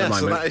sporting at the moment.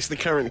 So that is the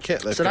current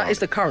kit they've got. That is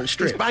the current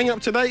strip. He's bang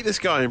up to date, this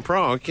guy in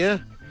Prague, yeah.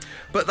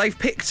 But they've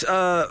picked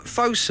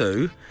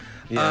Fosu,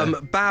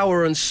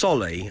 Bauer and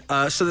Solly.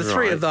 So the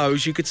three of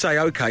those, you could say,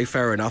 OK,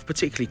 fair enough,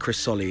 particularly Chris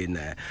Solly in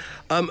there.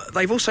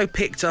 They've also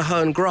picked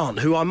Hearn Grant,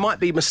 who I might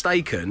be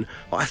mistaken,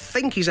 but I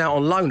think he's out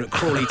on loan at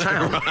Crawley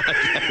Town.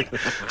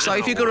 So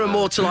if you're going to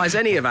immortalise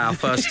any of our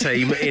first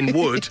team in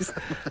wood,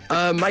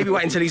 maybe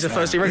wait until he's a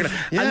first team regular.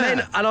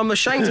 And I'm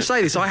ashamed to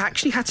say this, I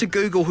actually had to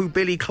Google who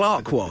Billy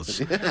Clark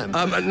was.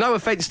 No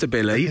offence to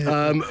Billy,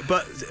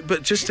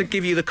 but just to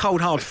give you the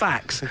cold hard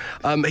facts,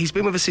 he's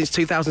been with us since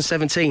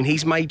 2017.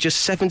 He's made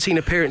just 17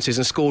 appearances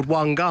and scored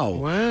 1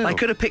 goal. Wow. They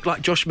could have picked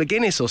like Josh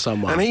McGuinness or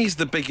someone. And he's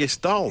the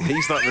biggest doll.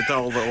 He's like the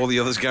doll that all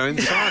the others go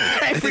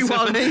inside.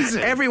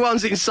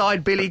 Everyone's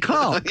inside Billy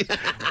Clark,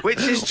 which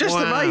is just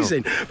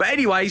amazing. But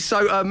anyway,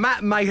 so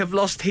Matt may have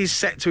lost his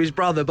set to his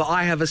brother, but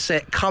I have a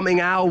set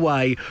coming our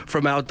way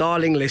from our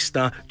darling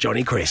listener,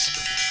 Johnny Crisp.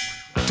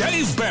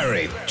 Dave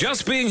Berry,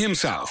 just being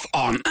himself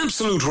on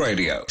Absolute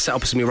Radio. Set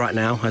opposite me right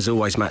now, as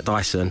always, Matt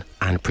Dyson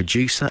and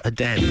producer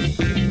Adem,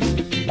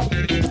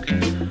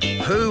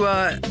 who,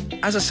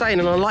 as I say, in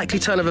an unlikely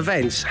turn of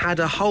events, had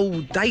a whole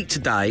date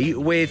today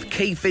with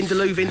Keith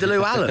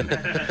Vindaloo Allen.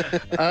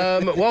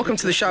 Welcome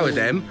to the show,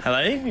 Adem.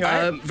 Hello, you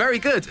all right? Very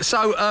good.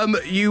 So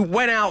you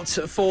went out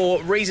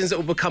for reasons that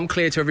will become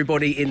clear to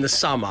everybody in the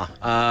summer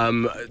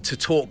to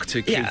talk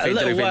to Keith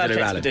Vindaloo Allen.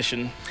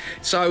 Expedition.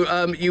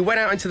 So you went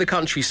out into the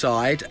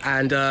countryside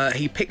and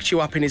he picked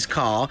you up in his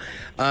car.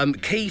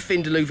 Keith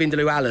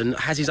Vindaloo Allen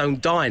has his own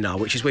diner,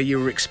 which is where you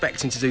were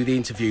expecting to do the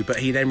interview, but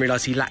he then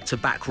realised he lacked a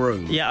back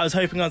room. Yeah, I was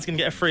hoping I was going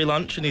to get a free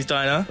lunch in his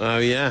diner. Oh,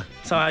 yeah.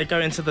 So I go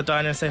into the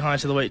diner and say hi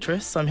to the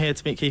waitress. I'm here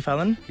to meet Keith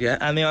Allen. Yeah.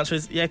 And the answer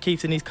is, yeah,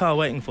 Keith's in his car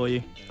waiting for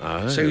you.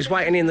 Oh. So he was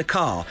waiting in the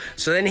car.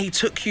 So then he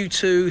took you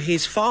to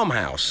his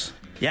farmhouse.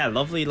 Yeah,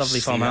 lovely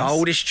It's farmhouse. the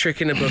oldest trick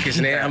in the book,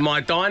 isn't it? And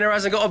my diner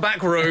hasn't got a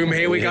back room.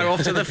 Here we go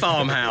off to the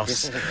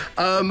farmhouse,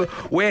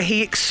 where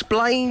he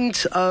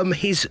explained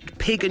his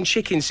pig and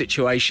chicken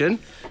situation.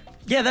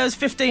 Yeah, there was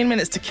 15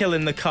 minutes to kill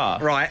in the car.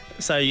 Right.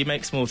 So you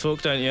make small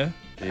talk, don't you?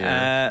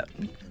 Yeah.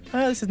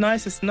 This is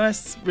nice. It's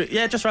nice.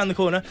 Yeah, just around the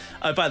corner.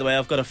 Oh, by the way,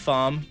 I've got a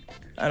farm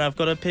and I've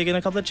got a pig and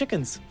a couple of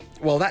chickens.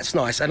 Well, that's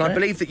nice. And Right. I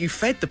believe that you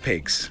fed the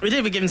pigs. We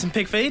did. We give them some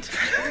pig feed.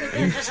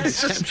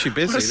 It's kept you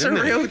busy, What a didn't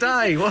surreal it?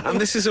 day. What? And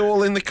this is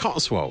all in the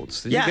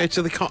Cotswolds. Did you go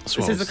to the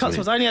Cotswolds? This is the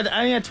Cotswolds. I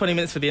only had 20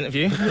 minutes for the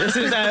interview. This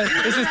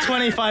is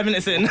 25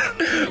 minutes in.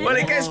 Well,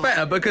 it gets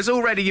better because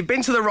already you've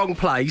been to the wrong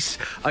place.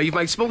 You've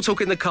made small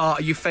talk in the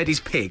car. You fed his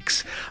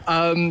pigs.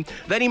 Then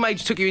he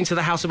took you into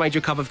the house and made you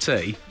a cup of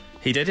tea.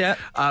 He did, yeah.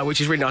 Which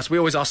is really nice. We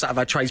always ask that of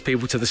our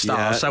tradespeople to the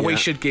start, so we yeah.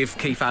 should give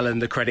Keith Allen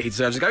the credit he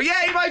deserves and go,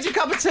 yeah, he made you a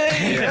cup of tea!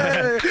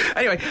 Yeah.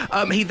 Anyway,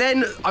 he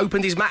then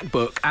opened his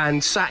MacBook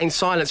and sat in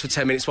silence for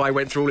 10 minutes while he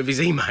went through all of his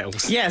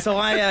emails. Yeah, so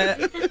I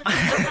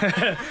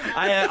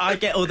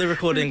get all the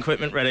recording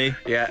equipment ready,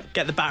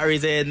 get the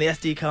batteries in, the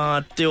SD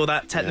card, do all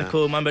that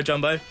technical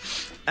mumbo-jumbo,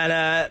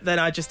 and then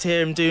I just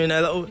hear him doing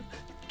a little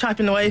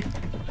typing away,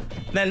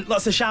 then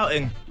lots of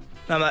shouting.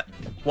 And I'm like,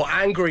 what,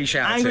 angry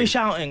shouting? Angry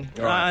shouting.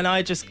 Right. And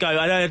I just go,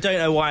 I don't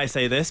know why I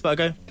say this, but I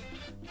go,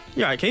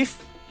 you all right,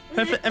 Keith?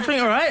 Everything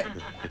all right?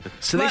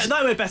 So like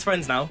we're best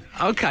friends now.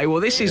 OK,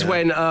 well, this is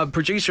when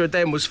producer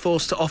Adem was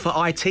forced to offer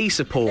IT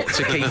support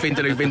to Keith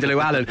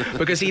Vindaloo Allen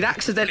because he'd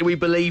accidentally, we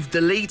believe,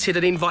 deleted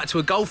an invite to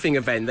a golfing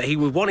event that he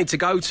wanted to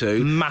go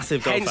to.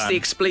 Massive golf Hence fan. the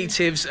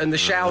expletives and the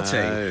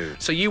shouting. No.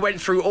 So you went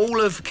through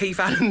all of Keith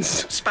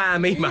Allen's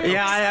spam emails.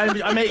 Yeah,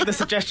 I make the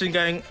suggestion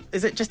going,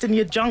 is it just in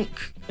your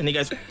junk? And he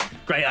goes,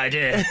 great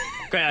idea.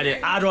 Great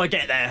idea. How do I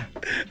get there?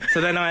 So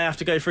then I have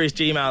to go through his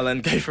Gmail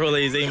and go through all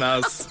these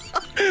emails.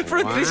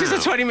 This is a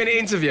 20-minute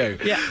interview.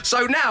 Yeah.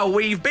 So now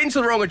we've been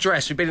to the wrong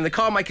address. We've been in the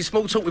car making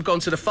small talk. We've gone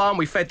to the farm.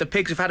 We've fed the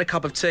pigs. We've had a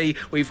cup of tea.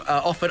 We've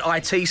offered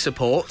IT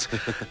support.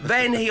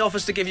 Then he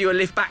offers to give you a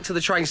lift back to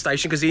the train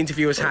station because the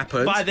interview has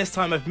happened. By this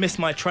time, I've missed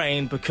my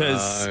train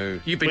because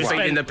you've been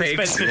feeding the pigs.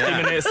 We spent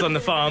 50 minutes on the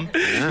farm.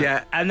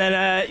 Yeah. And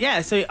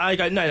then, so I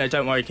go, no,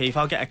 don't worry, Keith.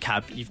 I'll get a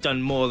cab. You've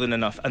done more than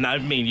enough. And I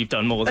mean you've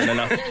done more than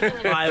enough.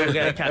 I will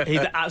get a cab. He's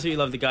absolutely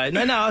lovely guy.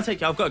 No, I'll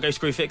take you. I've got to go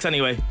screw fix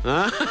anyway.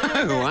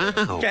 Oh,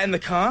 wow. Get in the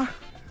car.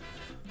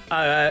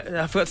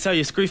 I forgot to tell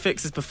you, screw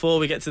fix is before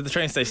we get to the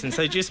train station.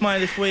 So do you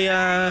mind if we...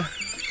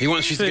 He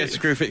wants you to go to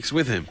screw fix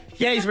with him?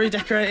 Yeah, he's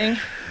redecorating.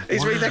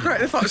 He's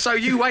redecorating the farm. So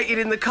you waited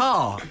in the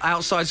car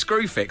outside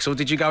Screwfix, or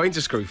did you go into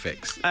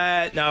Screwfix?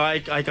 No,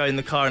 I go in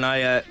the car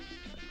and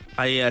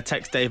I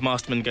text Dave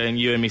Masterman going,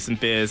 you owe me some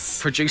beers.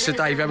 Producer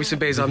Dave, you owe me some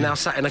beers. I'm now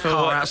sat in a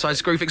car outside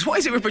Screwfix. What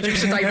is it with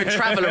Producer Dave and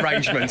travel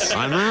arrangements?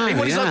 I know,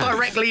 People he's not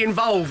directly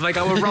involved. They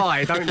go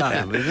awry, don't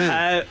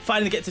they?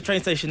 Finally get to the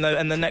train station, though,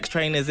 and the next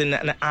train is in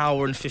an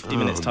hour and 50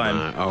 minutes' time.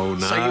 No. Oh,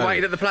 no. So you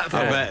waited at the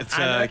platform? I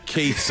bet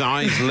Keith's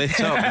eyes lit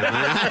up.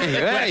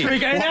 Hey, Should we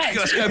go next?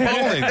 Let's go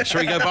bowling.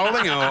 Should we go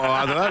bowling? Or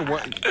I don't know.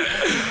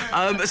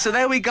 What? So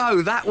there we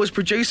go. That was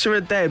Producer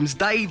and Dem's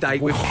Day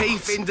Date with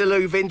Keith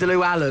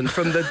Vindaloo Allen.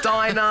 From the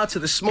diner to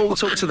the small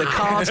talk to the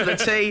car to the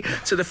tea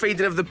to the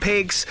feeding of the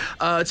pigs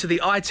to the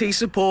IT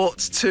support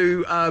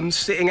to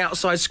sitting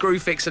outside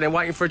Screwfix and then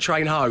waiting for a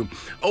train home.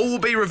 All will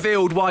be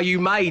revealed while you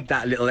made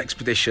that little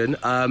expedition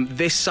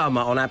this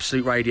summer on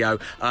Absolute Radio.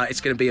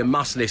 It's going to be a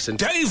must listen.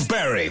 Dave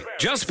Berry,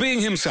 just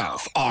being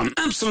himself on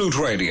Absolute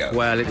Radio.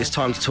 Well, it is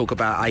time to talk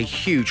about a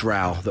huge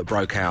row that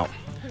broke out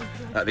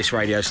at this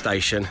radio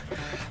station.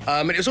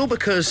 And it was all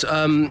because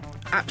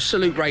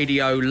Absolute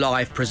Radio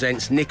Live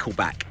presents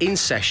Nickelback in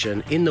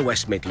session in the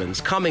West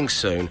Midlands, coming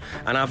soon.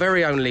 And our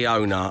very own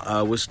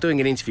Leona was doing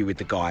an interview with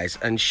the guys,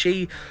 and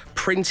she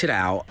printed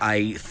out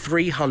a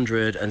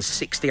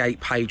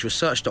 368-page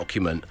research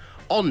document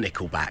on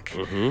Nickelback.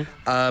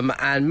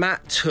 And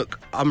Matt took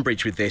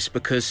umbrage with this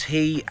because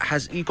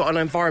you've got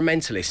an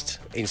environmentalist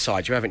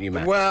inside you, haven't you,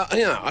 Matt? Well,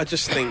 I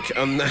just think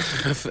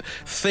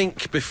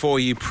think before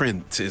you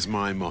print is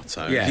my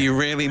motto. Yeah. Do you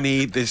really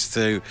need this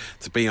to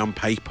be on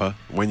paper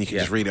when you can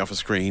just read it off a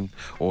screen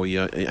or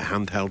your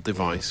handheld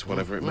device,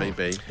 whatever it may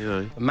be?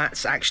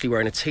 Matt's actually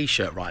wearing a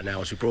T-shirt right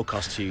now as we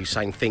broadcast to you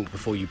saying think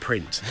before you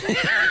print.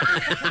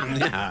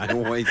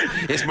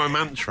 It's my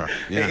mantra.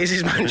 Yeah. It is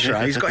his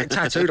mantra. He's got it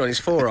tattooed on his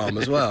forearm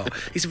as well.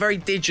 He's a very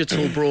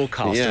digital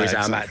broadcaster, is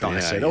our Matt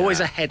Dyson. Always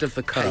ahead of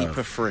the curve.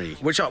 Paper-free.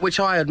 Which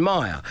I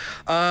admire.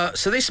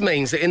 So this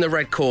means that in the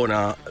red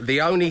corner, the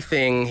only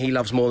thing he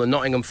loves more than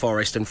Nottingham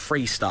Forest and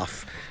free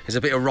stuff is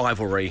a bit of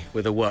rivalry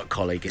with a work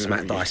colleague. It's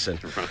Matt Dyson.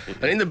 Right.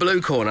 And in the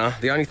blue corner,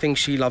 the only thing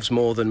she loves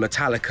more than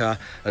Metallica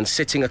and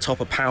sitting atop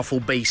a powerful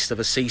beast of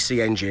a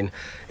CC engine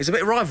is a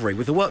bit of rivalry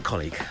with a work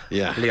colleague,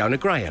 Leona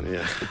Graham.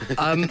 Yeah.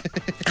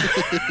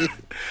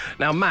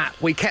 Now, Matt,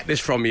 we kept this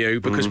from you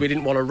because we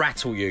didn't want to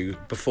rattle you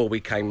before we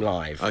came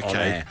live on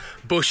air.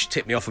 Bush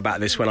tipped me off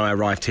about this when I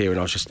arrived here and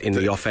I was just in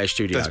the off-air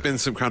studio. There's been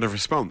some kind of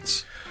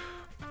response.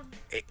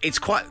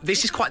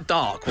 This is quite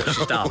dark what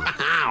she's done.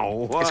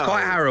 Wow. It's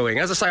quite harrowing.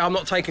 As I say, I'm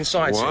not taking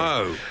sides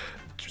here.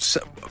 So,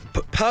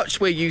 perched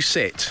where you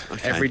sit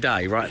every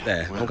day, right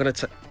there. I'm going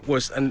to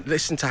and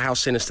listen to how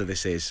sinister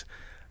this is.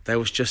 There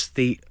was just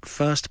the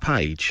first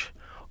page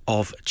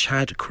of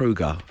Chad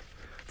Kroeger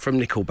from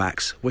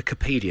Nickelback's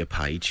Wikipedia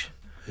page,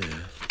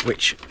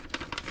 which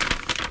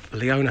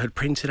Leona had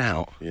printed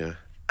out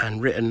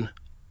and written,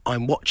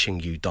 "I'm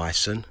watching you,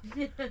 Dyson,"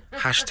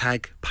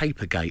 hashtag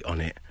Papergate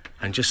on it.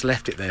 And just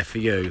left it there for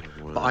you,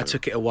 but I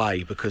took it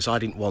away because I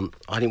didn't want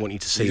you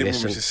to see this. You didn't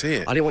want me to see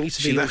it. I didn't want you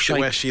to be left it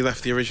where she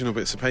left the original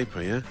bits of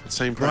paper. Yeah, the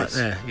same place.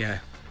 Right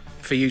there,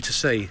 for you to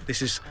see.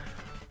 This is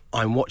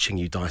 "I'm watching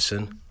you,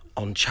 Dyson"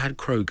 on Chad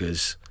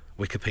Kroeger's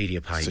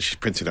Wikipedia page. So she's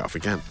printed it off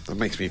again. That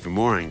makes me even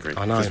more angry.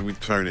 I know. Because we've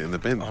thrown it in the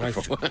bin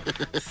before.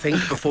 Think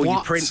before you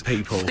print,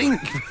 people.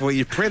 Think before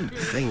you print.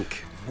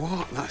 Think.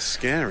 What? That's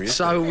scary.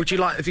 So, would you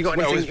like? Have you got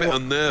anything? It's a bit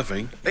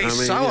unnerving.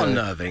 It's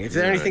unnerving. Is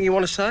there anything you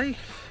want to say?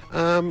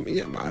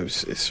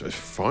 It's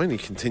fine. You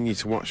continue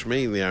to watch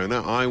me,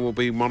 Leona. I will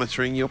be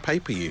monitoring your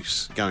paper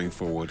use going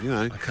forward,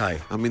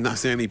 Okay. I mean,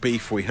 that's the only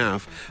beef we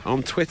have.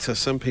 On Twitter,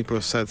 some people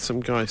have said, some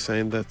guy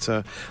saying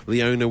that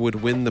Leona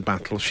would win the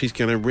battle. She's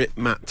going to rip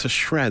Matt to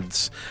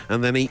shreds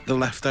and then eat the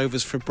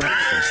leftovers for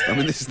breakfast. I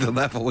mean, this is the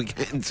level we're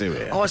getting to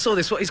here. Oh, I saw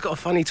this. He's got a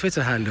funny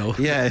Twitter handle.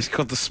 Yeah, it's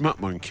called the Smut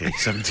Monkey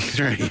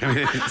 73.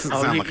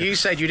 I mean, you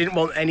said you didn't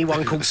want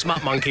anyone called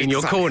Smut Monkey in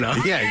your corner.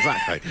 Yeah,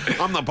 exactly.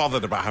 I'm not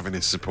bothered about having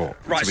his support.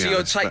 Right, so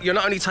you're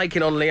not only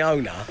taking on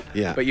Leona,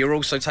 but you're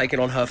also taking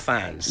on her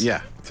fans.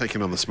 Yeah,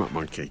 taking on the Smut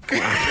Monkey.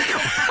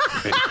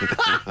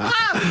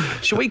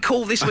 Shall we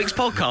call this week's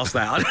podcast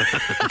that?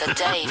 The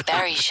Dave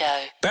Berry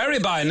Show. Berry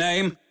by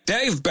name,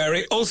 Dave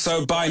Berry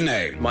also by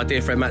name. My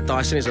dear friend Matt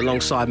Dyson is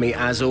alongside me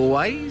as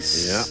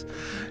always. Yeah.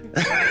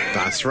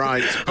 That's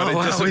right, but it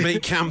doesn't mean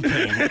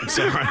camping. I'm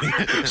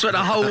sorry. Spent a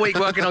whole week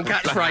working on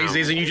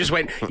catchphrases and you just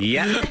went,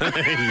 yep.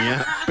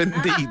 Yep,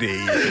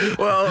 indeedy.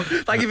 Well,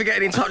 thank you for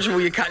getting in touch with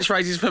all your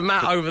catchphrases for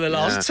Matt over the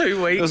last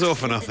 2 weeks. It was all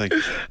for nothing.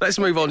 Let's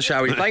move on,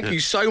 shall we? Thank you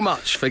so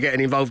much for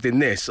getting involved in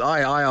this.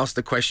 I asked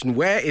the question,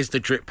 where is the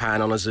drip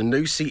pan on a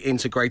Zanussi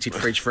integrated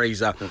fridge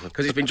freezer?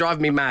 Because it's been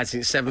driving me mad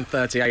since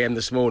 7:30am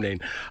this morning.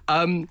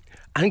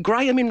 And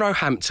Graham in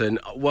Roehampton,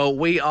 well,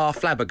 we are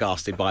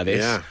flabbergasted by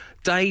this. Yeah.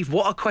 Dave,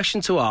 what a question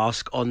to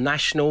ask on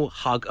National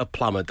Hug a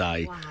Plumber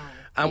Day. Wow.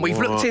 And we've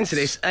looked into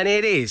this, and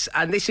it is.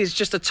 And this is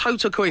just a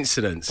total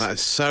coincidence.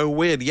 That's so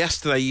weird.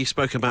 Yesterday you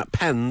spoke about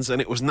pens,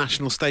 and it was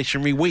National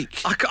Stationery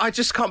Week. I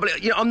just can't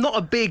believe... You know, I'm not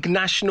a big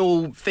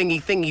national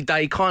thingy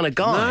day kind of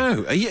guy.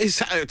 No.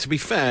 To be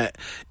fair,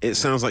 it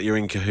sounds like you're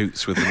in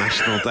cahoots with the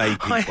National Day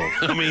people.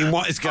 I mean,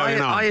 what is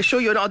going on? I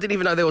assure you, I didn't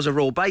even know there was a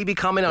raw baby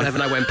coming. I never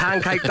know when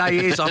Pancake Day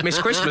is. I've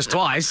missed Christmas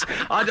twice.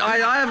 I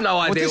have no idea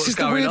what's going on. This is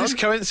the weirdest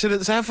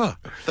coincidence ever,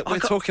 that we're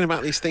talking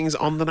about these things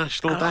on the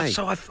National Day.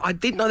 So I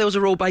didn't know there was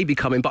a raw baby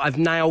coming, but I've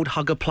nailed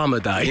Hug a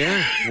Plumber Day.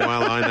 Yeah,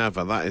 well, I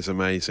never. That is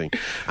amazing.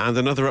 And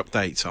another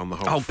update on the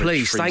whole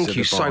please, thank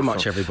you so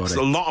much, everybody.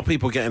 A lot of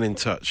people getting in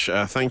touch.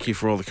 Thank you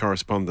for all the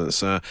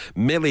correspondence.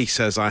 Millie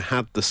says, I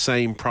had the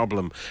same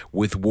problem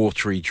with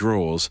watery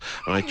drawers.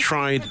 I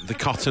tried the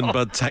cotton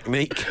bud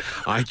technique.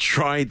 I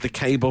tried the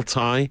cable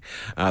tie,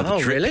 the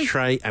drip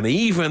tray, and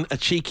even a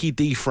cheeky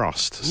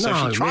defrost. So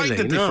she tried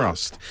the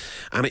defrost,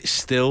 and it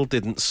still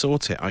didn't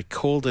sort it. I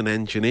called an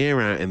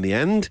engineer out in the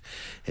end.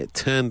 It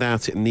turned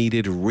out it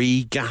needed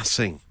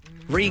regassing.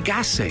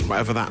 Regassing?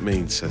 Whatever that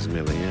means, says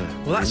Millie,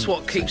 yeah. Well, that's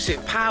what keeps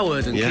it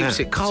powered and keeps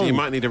it cold. So you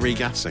might need a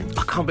regassing.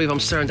 I can't believe I'm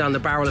staring down the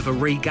barrel of a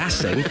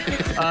regassing.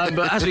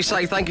 But as we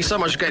say, thank you so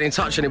much for getting in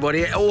touch,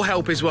 anybody. All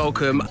help is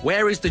welcome.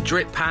 Where is the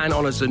drip pan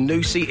on a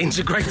Zanussi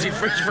integrated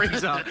fridge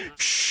freezer?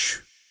 Shh.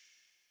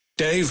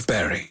 Dave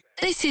Berry.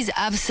 This is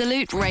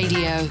Absolute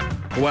Radio.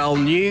 Well,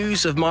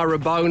 news of my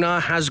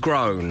Rabona has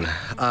grown.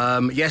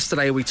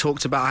 Yesterday we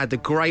talked about I had the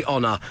great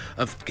honour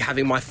of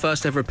having my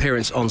first ever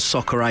appearance on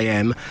Soccer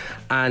AM,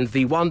 and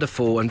the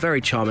wonderful and very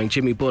charming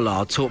Jimmy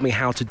Bullard taught me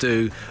how to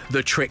do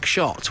the trick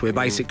shot, where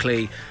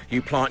basically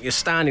you plant your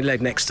standing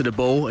leg next to the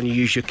ball and you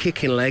use your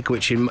kicking leg,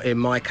 which in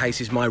my case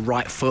is my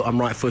right foot,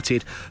 I'm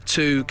right-footed,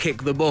 to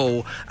kick the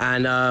ball,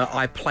 and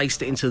I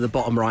placed it into the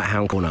bottom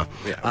right-hand corner.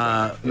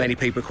 Yeah, many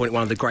people call it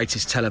one of the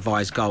greatest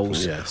televised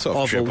goals of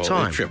all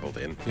time. Dribbled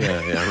in. Yeah,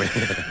 I mean,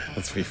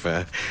 let's be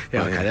fair.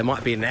 Yeah, okay, there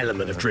might be an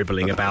element of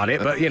dribbling about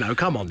it, but,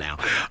 come on now.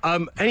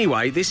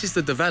 Anyway, this is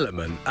the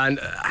development, and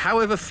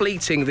however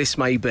fleeting this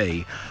may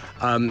be,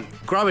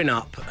 growing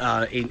up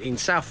in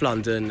South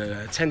London,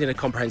 attending a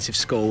comprehensive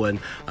school, and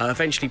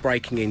eventually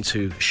breaking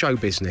into show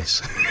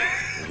business.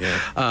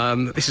 Yeah.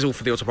 This is all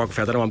for the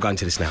autobiography. I don't know why I'm going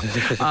to this now.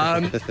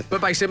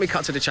 But basically, let me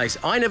cut to the chase.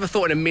 I never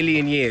thought in a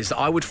million years that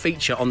I would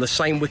feature on the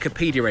same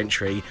Wikipedia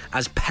entry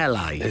as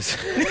Pele.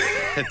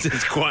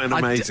 It's quite an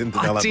amazing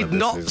development. I did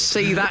not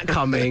see that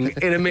coming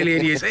in a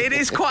million years. It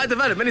is quite a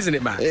development, isn't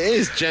it, Matt? It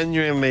is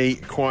genuinely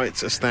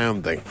quite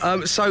astounding.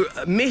 So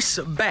Miss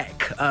Beck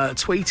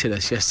tweeted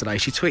us yesterday.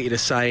 She tweeted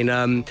us saying,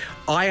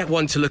 I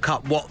wanted to look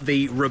up what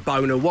the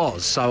Rabona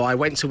was. So I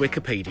went to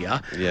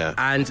Wikipedia,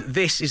 and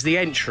this is the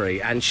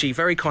entry, and she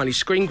very kindly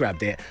screen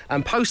grabbed it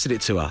and posted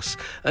it to us.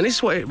 And this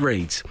is what it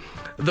reads.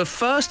 The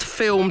first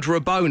filmed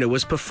Rabona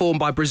was performed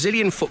by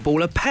Brazilian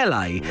footballer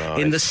Pelé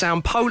in the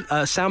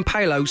São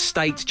Paulo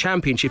State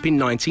Championship in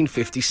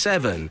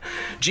 1957.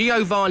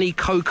 Giovanni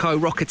Coco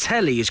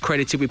Roccatelli is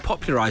credited with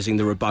popularising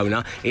the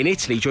Rabona in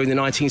Italy during the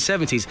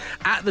 1970s.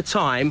 At the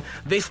time,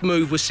 this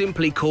move was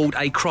simply called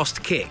a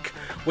crossed kick.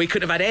 We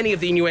couldn't have had any of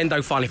the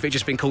innuendo fun if it had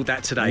just been called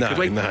that today, could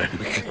we? No.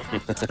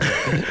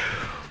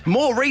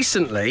 More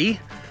recently,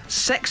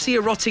 sexy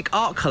erotic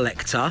art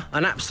collector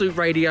and Absolute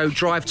Radio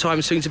drive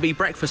time soon-to-be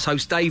breakfast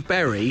host Dave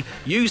Berry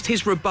used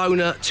his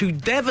Rabona to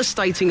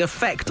devastating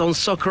effect on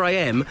Soccer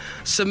AM,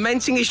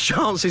 cementing his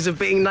chances of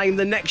being named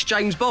the next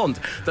James Bond.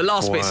 The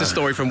last bit's a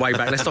story from way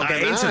back. Let's not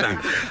get into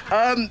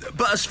that.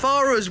 But as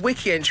far as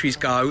wiki entries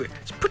go,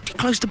 it's pretty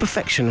close to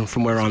perfection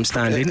from where I'm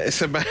standing.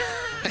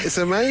 It's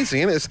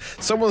amazing, isn't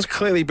it? Someone's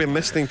clearly been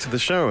listening to the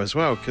show as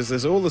well, because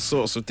there's all the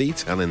sorts of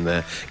detail in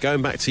there,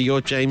 going back to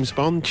your James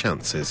Bond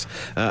chances.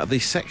 The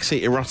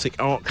sexy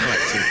erotic art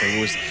collecting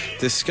thing was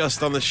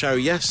discussed on the show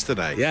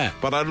yesterday. Yeah.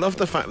 But I love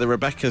the fact that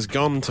Rebecca's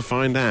gone to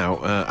find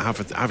out,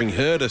 having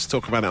heard us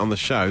talk about it on the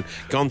show,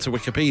 gone to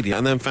Wikipedia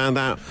and then found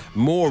out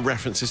more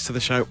references to the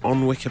show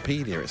on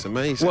Wikipedia. It's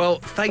amazing. Well,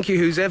 thank you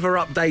who's ever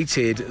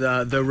updated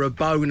the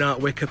Rabona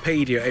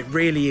Wikipedia. It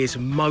really is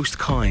most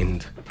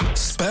kind.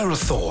 Spare a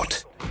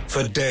thought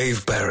for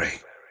Dave Berry.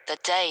 The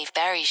Dave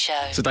Berry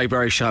Show. It's the Dave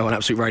Berry Show on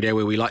Absolute Radio,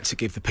 where we like to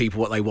give the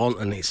people what they want,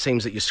 and it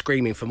seems that you're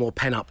screaming for more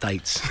pen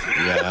updates.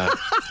 Yeah,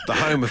 the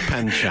home of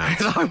pen chat.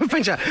 The home of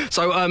pen chat.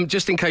 So,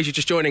 just in case you're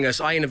just joining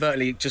us, I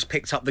inadvertently just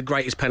picked up the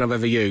greatest pen I've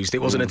ever used.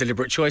 It wasn't a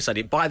deliberate choice. I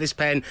didn't buy this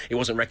pen. It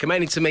wasn't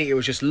recommended to me. It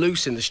was just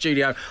loose in the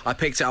studio. I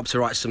picked it up to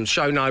write some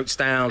show notes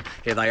down.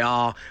 Here they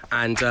are.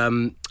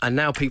 And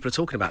now people are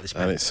talking about this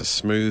pen. And it's a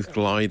smooth,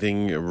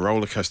 gliding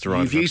roller coaster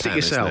ride. You've used it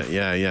yourself.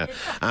 Yeah.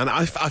 And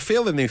I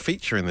feel the new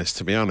feature in this,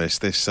 to be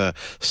honest, this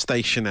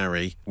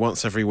stationary,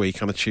 once every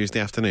week on a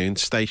Tuesday afternoon,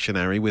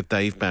 stationary with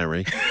Dave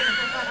Berry.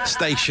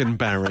 Station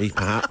Berry,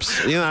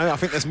 perhaps. You know, I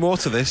think there's more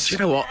to this. Do you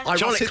know what?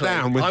 Jot it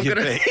down with your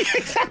big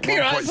exactly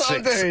right,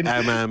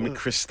 1.6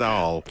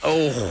 Cristal.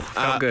 Oh,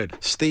 felt good.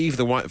 Steve,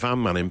 the white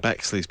van man in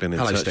Bexley's been in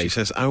Hello, touch. Steve. He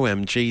says,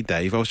 OMG,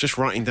 Dave, I was just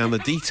writing down the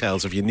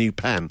details of your new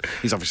pen.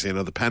 He's obviously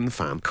another pen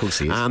fan. Of course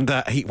he is. And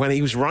when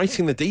he was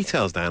writing the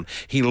details down,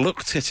 he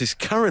looked at his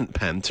current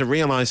pen to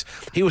realise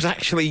he was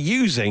actually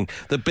using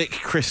the Bic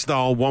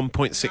Cristal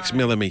 1.6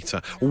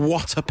 millimetre.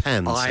 What a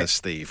pen, says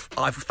Steve.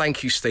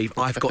 Thank you, Steve.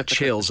 I've got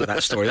chills at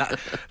that story.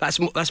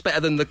 That's better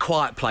than The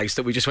Quiet Place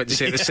that we just went to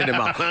see at the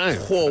cinema.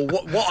 Whoa,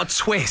 what a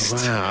twist.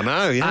 Wow, I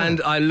know, yeah.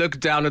 And I looked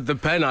down at the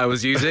pen I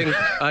was using,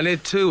 and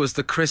it too was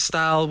the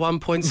Cristal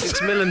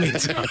 1.6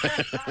 millimetre.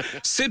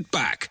 Sit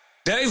back.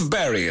 Dave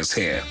Berry is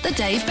here. The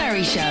Dave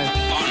Berry Show.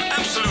 On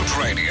Absolute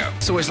Radio.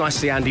 It's always nice to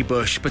see Andy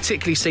Bush,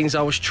 particularly since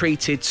I was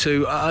treated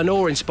to an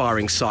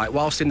awe-inspiring sight.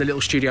 Whilst in the little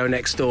studio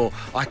next door,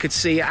 I could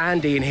see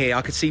Andy in here.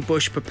 I could see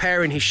Bush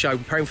preparing his show,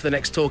 preparing for the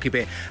next talky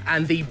bit,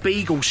 and the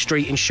Beagle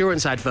Street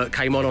insurance advert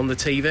came on the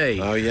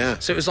TV. Oh, yeah.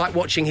 So it was like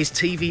watching his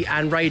TV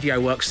and radio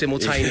work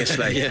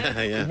simultaneously.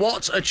 Yeah.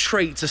 What a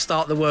treat to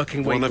start the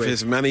working week One of with.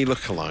 his many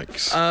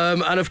lookalikes.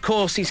 And of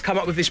course, he's come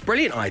up with this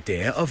brilliant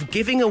idea of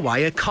giving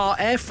away a car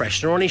air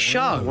freshener on his show.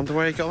 I wonder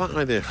where he got that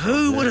idea from.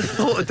 Who would have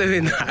thought of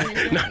doing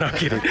that? No, I'm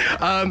kidding.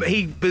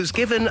 He was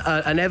given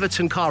an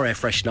Everton car air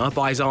freshener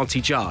by his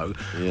Auntie Jo,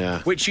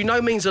 which you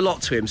know means a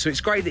lot to him, so it's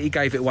great that he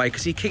gave it away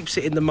because he keeps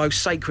it in the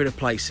most sacred of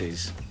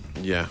places.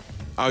 Yeah.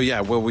 Oh,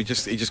 yeah, well, he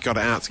just got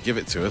it out to give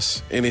it to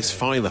us in his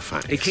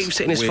Filofax. He keeps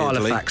it in his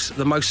Filofax,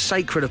 the most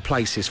sacred of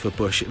places for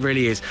Bush, it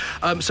really is.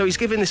 So he's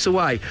giving this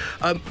away.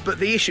 But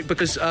the issue,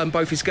 because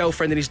both his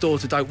girlfriend and his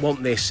daughter don't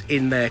want this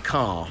in their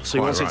car, so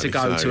he wants it to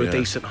go to a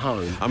decent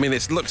home. I mean,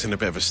 it looks in a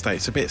bit of a state.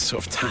 It's a bit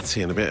sort of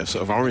tatty and a bit of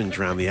sort of orange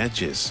around the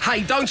edges.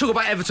 Hey, don't talk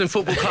about Everton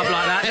Football Club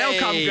like that. They'll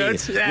come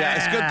good. Yeah,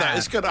 it's good, though.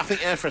 It's good. I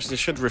think air freshener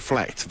should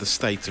reflect the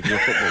state of your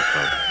football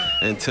club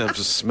in terms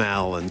of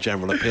smell and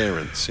general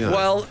appearance. You know?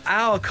 Well,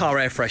 our car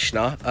air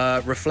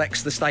freshener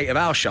reflects the state of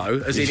our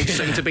show, as in it's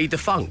soon to be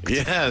defunct.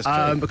 Yeah, that's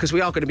true. Because we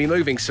are going to be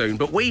moving soon.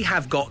 But we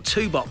have got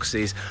 2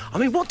 boxes. I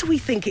mean, what do we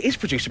think it is,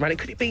 producer man?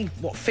 Could it be,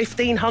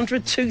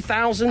 1,500,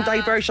 2,000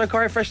 Dave Berry Show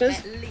car air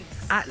fresheners?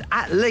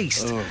 At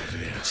least. Oh,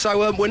 dear.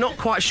 So we're not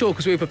quite sure,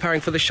 because we were preparing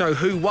for the show,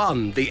 who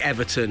won the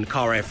Everton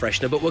car air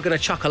freshener, but we're going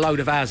to chuck a load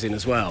of ours in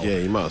as well. Yeah,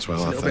 you might as well.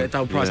 It's a little bit of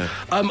double price.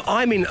 Yeah.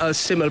 I'm in a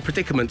similar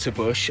predicament to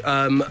Bush.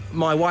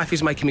 My wife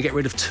is making me get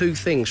rid of 2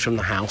 things from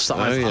the house that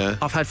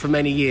I've had for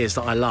many years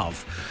that I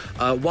love.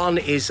 One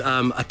is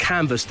a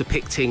canvas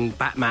depicting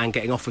Batman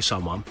getting off with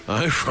someone.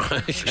 Oh,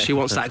 right. She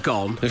wants that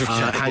gone.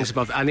 Hangs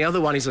above. And the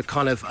other one is a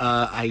kind of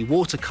a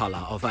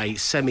watercolour of a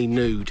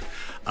semi-nude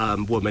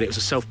woman. It was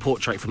a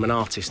self-portrait from an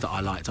artist that I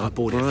liked. I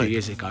bought it a few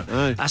years ago.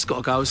 Oh. That's got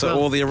to go as well. So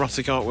all the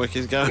erotic artwork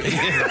is going?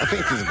 I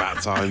think it's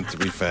about time, to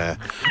be fair.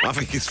 I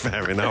think it's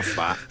fair enough,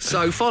 that.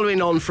 So following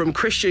on from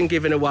Christian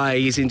giving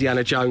away his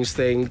Indiana Jones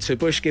thing to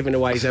Bush giving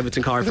away his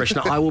Everton car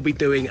freshener, I will be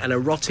doing an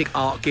erotic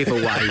art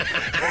giveaway.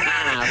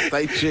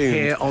 Stay tuned.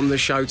 Here on the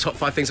show, Top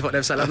 5 Things I've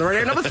Never Said on the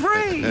Radio, number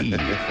 3.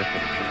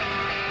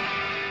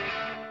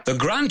 The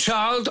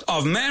grandchild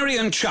of Mary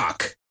and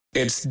Chuck.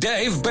 It's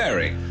Dave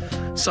Berry.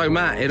 So,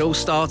 Matt, it all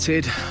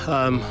started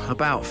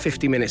about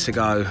 50 minutes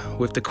ago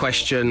with the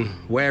question,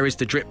 where is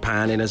the drip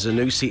pan in a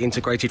Zanussi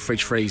integrated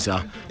fridge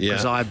freezer?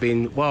 Because I've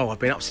been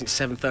up since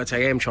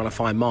 7:30am trying to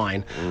find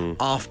mine.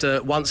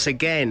 After, once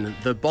again,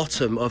 the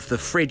bottom of the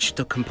fridge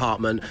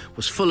compartment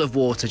was full of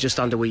water just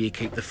under where you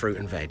keep the fruit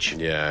and veg.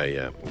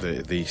 Yeah.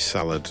 The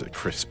salad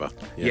crisper.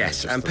 Yeah,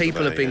 yes, and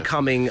people have been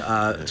coming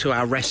to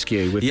our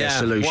rescue with their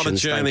solutions. What a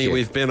journey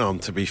we've been on,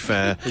 to be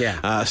fair.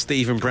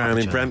 Stephen Brown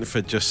in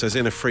Brentford just says,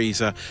 in a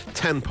freezer,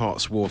 10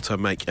 parts water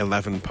make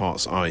 11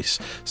 parts ice,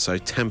 so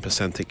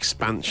 10%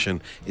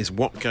 expansion is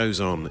what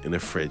goes on in a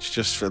fridge.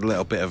 Just for a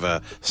little bit of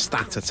a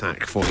stat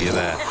attack for you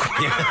there.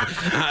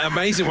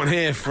 Amazing one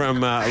here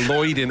from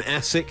Lloyd in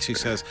Essex, who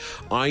says,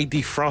 I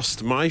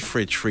defrost my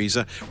fridge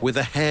freezer with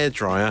a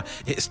hairdryer.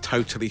 It's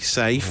totally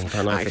safe.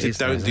 Actually,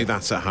 don't do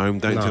that at home.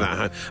 Don't do that at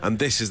home. And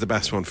this is the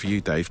best one for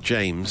you, Dave.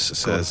 James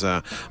says,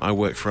 I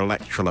work for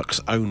Electrolux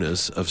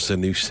owners of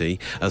Zanussi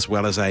as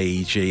well as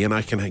AEG, and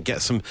I can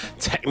get some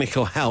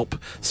technical help.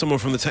 Someone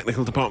from the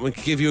technical department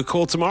can give you a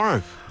call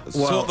tomorrow.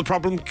 Sort the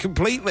problem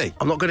completely.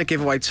 I'm not going to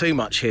give away too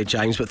much here,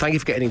 James, but thank you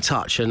for getting in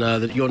touch. And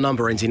your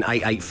number ends in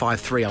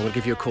 8853. I'm going to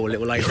give you a call a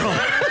little later on.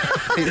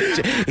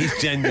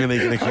 He's genuinely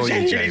going to call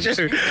you James.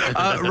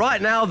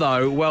 Right now,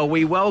 though, well,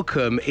 we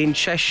welcome in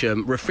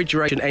Chesham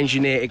refrigeration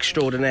engineer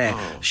extraordinaire,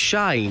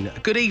 Shane.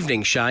 Good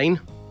evening, Shane.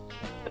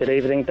 Good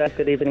evening, Dave.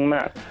 Good evening,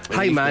 Matt.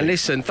 Hey, man,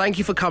 listen, thank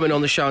you for coming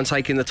on the show and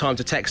taking the time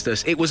to text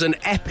us. It was an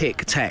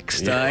epic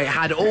text. It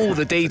had all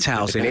the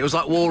details in it. It was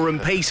like War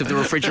and Peace of the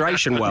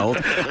refrigeration world.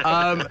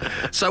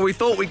 So we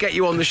thought we'd get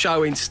you on the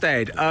show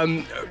instead.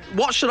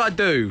 What should I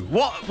do?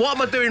 What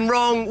am I doing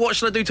wrong? What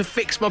should I do to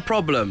fix my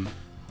problem?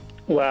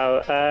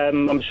 Well,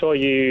 I'm sure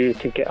you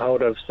could get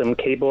hold of some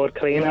keyboard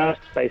cleaner,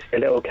 basically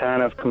a little can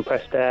of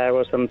compressed air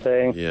or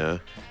something. Yeah.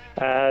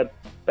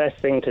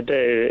 Best thing to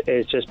do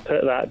is just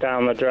put that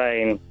down the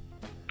drain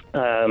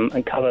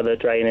and cover the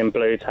drain in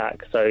blue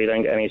tack so you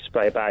don't get any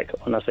spray back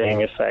or nothing in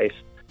your face,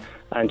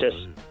 and just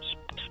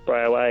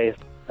spray away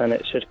and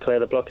it should clear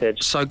the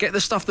blockage. So get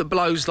the stuff that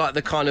blows like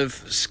the kind of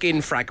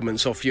skin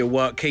fragments off your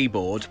work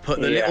keyboard,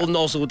 put the little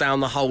nozzle down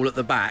the hole at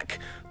the back,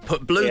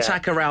 put blue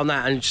tack around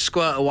that and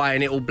squirt away,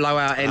 and it will blow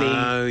out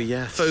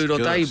any food or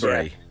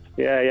debris.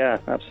 Yeah,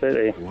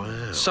 absolutely.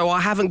 Wow. So I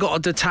haven't got to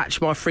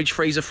detach my fridge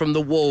freezer from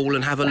the wall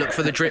and have a look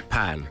for the drip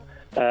pan?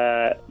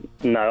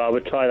 No, I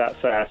would try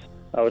that first.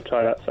 Okay.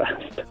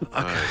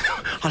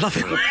 I love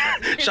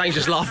it. Shane's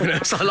just laughing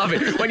at us. I love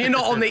it. When you're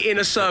not on the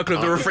inner circle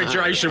of the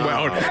refrigeration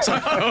world. So,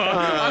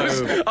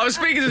 I was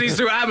speaking to these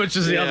two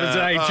amateurs the other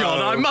day,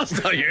 John. I must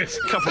tell you.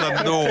 A couple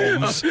of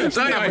norms.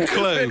 So anyway,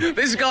 clue.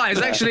 This guy is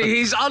actually,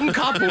 he's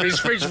uncoupled his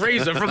fridge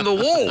freezer from the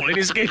wall in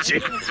his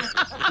kitchen.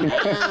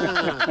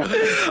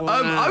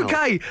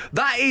 Okay,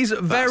 that is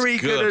very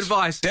good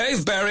advice.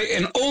 Dave Berry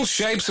in all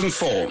shapes and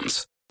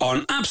forms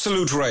on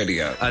Absolute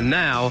Radio. And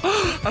now,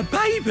 a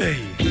baby!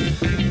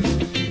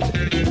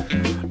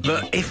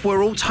 That, if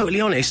we're all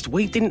totally honest,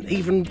 we didn't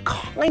even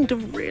kind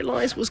of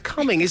realise was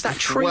coming. Is that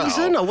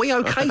treason? Are we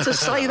okay to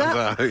say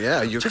that?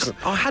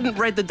 I hadn't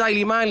read the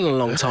Daily Mail in a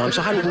long time,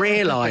 so I hadn't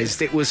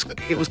realised it was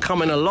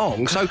coming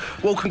along. So,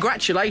 well,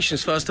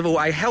 congratulations, first of all.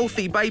 A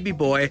healthy baby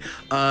boy,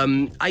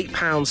 8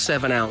 pounds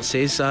 7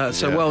 ounces.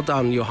 So well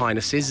done, Your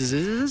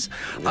Highnesses.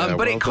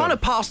 But it kind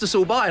of passed us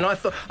all by, and I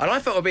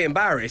felt a bit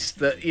embarrassed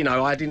that, you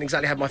know, I didn't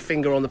exactly have my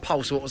finger on the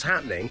pulse of what was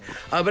happening.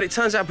 But it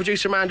turns out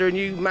producer Amanda and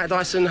you, Matt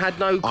Dyson, had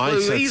no clue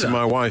either. To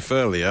my wife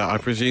earlier, I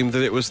presumed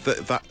that it was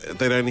that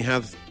they'd only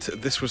had.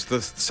 This was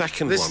the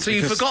second one. So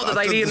you forgot that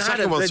they didn't have the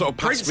second one sort of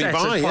passed me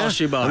by,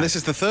 you by. And this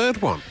is the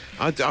third one.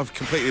 I've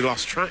completely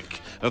lost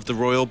track of the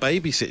royal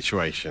baby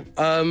situation.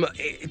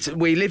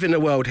 We live in a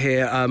world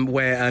here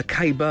where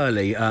Kay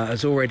Burley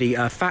has already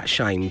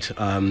fat-shamed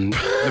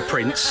the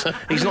prince.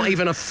 He's not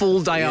even a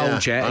full day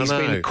old yet. He's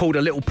been called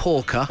a little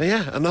porker.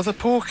 Yeah, another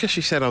porker,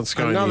 she said on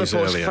Sky News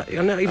earlier.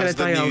 Not even as a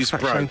day the old news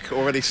broke,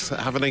 already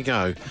having a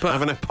go,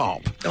 having a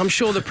pop. I'm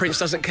sure the prince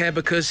doesn't care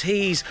because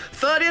he's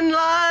third in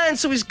line,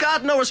 so he's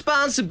got no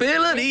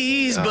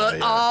responsibilities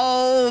but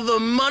all the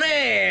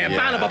money.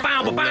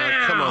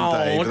 Come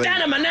on, Dave.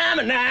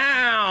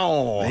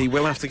 Now. He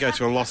will have to go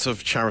to a lot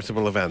of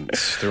charitable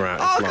events throughout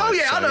his life. Oh,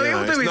 yeah, I know,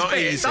 he'll do his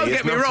bit. Don't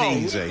get me wrong.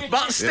 Easy.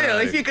 But still,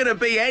 if you're going to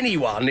be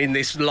anyone in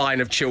this line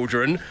of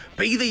children,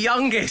 be the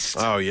youngest.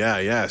 Oh, yeah,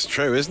 it's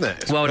true, isn't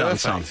it? It's well done,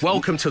 son.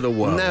 Welcome to the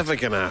world. Never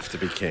going to have to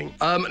be king.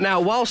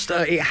 Now, whilst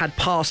it had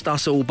passed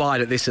us all by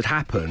that this had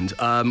happened,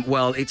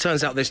 well, it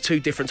turns out there's two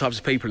different types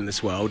of people in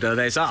this world.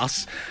 There's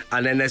us,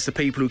 and then there's the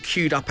people who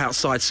queued up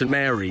outside St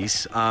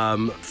Mary's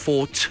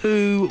for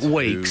 2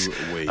 weeks.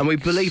 And we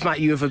believe, Matt,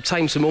 you have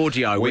obtained some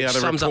audio which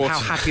sums up how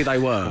happy they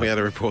were. We had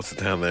a reporter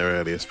down there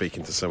earlier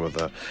speaking to some of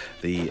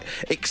the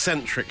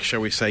eccentric,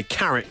 shall we say,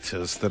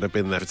 characters that have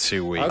been there for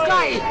 2 weeks.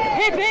 Okay,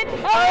 hip hip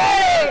hooray!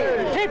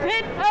 Hip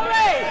hip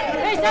hooray!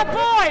 It's a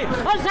boy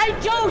on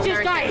St George's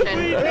Day!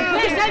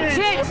 Fish and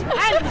chips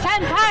and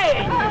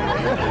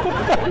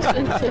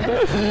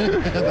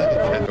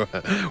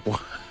champagne!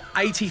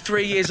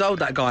 83 years old,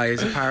 that guy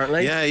is,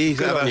 apparently. Yeah, he's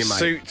got a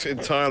suit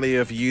entirely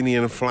of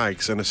Union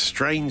flags and a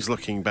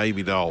strange-looking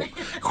baby doll.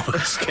 Quite a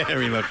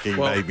scary-looking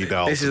baby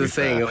doll. This is the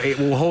thing. It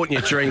will haunt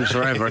your dreams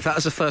forever. If that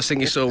was the first thing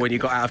you saw when you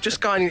got out,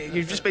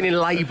 you've just been in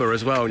labour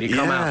as well, and you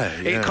come out.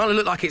 It kind of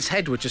looked like its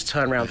head would just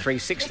turn around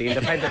 360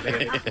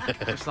 independently.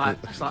 It's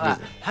like that.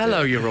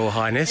 Hello, Your Royal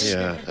Highness.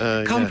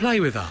 Come play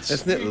with us.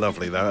 Isn't it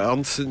lovely, though?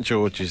 On St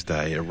George's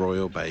Day, a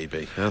royal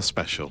baby. How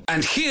special.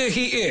 And here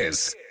he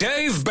is,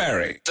 Dave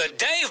Berry. The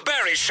Dave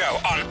Berry Show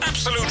on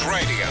Absolute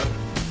Radio.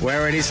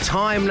 Where it is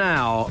time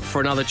now for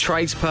another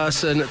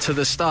tradesperson to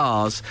the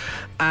stars.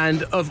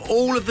 And of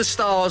all of the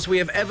stars we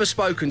have ever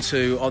spoken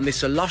to on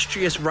this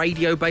illustrious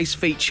radio-based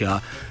feature,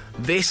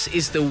 this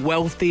is the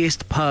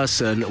wealthiest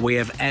person we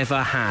have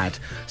ever had.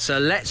 So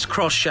let's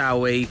cross, shall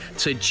we,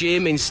 to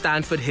Jim in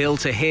Stanford Hill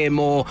to hear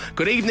more.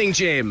 Good evening,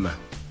 Jim.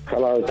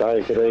 Hello,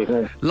 Dave. Good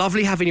evening.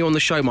 Lovely having you on the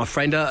show, my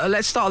friend.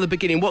 Let's start at the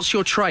beginning. What's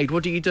your trade?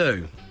 What do you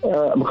do?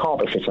 I'm a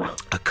carpet fitter.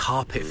 A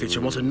carpet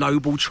fitter. What a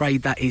noble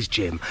trade that is,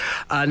 Jim.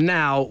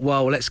 Now,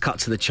 well, let's cut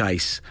to the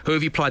chase. Who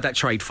have you applied that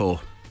trade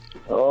for?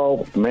 Oh,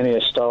 Well, many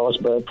are stars,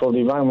 but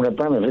probably Roman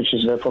Abramovich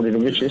is probably the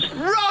richest.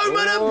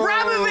 Roman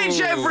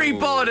Abramovich,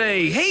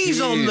 everybody! He's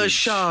on the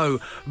show.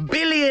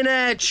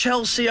 Billionaire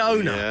Chelsea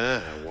owner.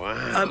 Yeah,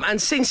 wow.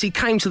 And since he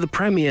came to the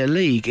Premier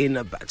League in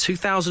about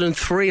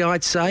 2003,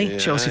 I'd say,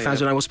 Chelsea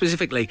fans will know more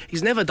specifically,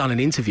 he's never done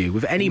an interview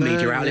with any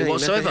media outlet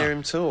whatsoever. Never hear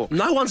him talk.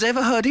 No one's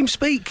ever heard him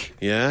speak.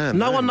 Yeah.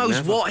 No one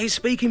knows what his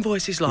speaking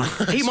voice is like.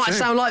 He might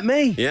sound like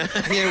me. Yeah,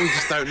 we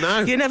just don't know.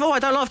 You never. I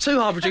don't laugh too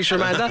hard, producer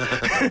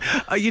Amanda.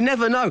 You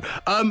never know.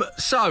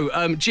 So,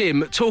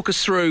 Jim, talk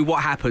us through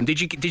what happened.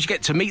 Did you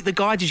get to meet the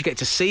guy? Did you get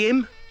to see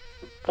him?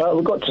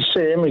 We got to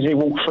see him as he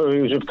walked through.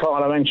 He was with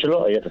Carlo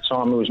Ancelotti at the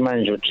time. He was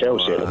manager at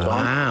Chelsea at the time.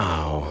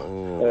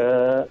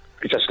 Wow.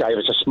 He just gave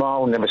us a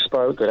smile, never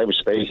spoke. They were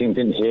speaking,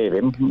 didn't hear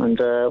him. And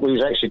we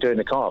was actually doing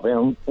the carpet.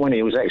 And when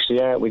he was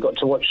actually out, we got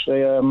to watch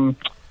the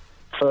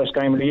first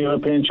game of the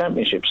European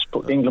Championships,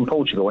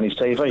 England-Portugal, on his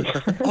TV.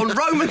 On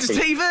Roman's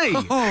TV?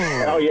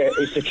 Oh, yeah,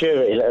 his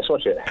security let us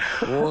watch it.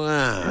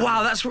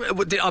 Wow, that's...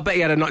 I bet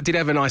he did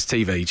have a nice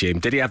TV, Jim.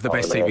 Did he have the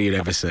best TV you'd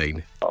ever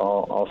seen? Oh,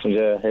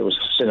 yeah, it was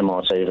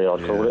cinema TV,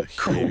 I'd call it. Of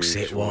course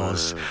it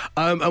was.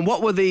 And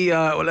what were the...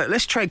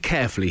 let's tread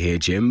carefully here,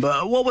 Jim,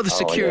 but what were the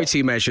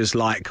security measures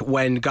like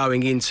when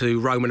going into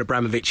Roman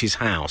Abramovich's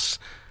house?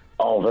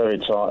 Oh, very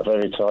tight,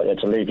 very tight. You had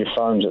to leave your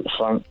phones at the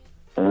front.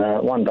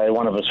 One day,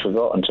 one of us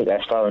forgot and took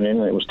our phone in,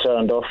 and it was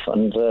turned off.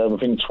 And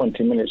within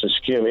 20 minutes of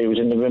security, was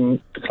in the room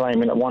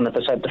claiming that one of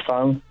us had the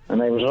phone, and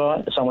they was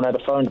right. Someone had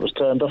a phone that was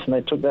turned off, and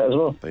they took that as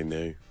well. They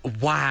knew.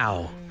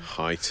 Wow.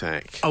 High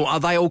tech. Oh, are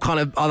they all kind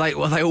of? Are they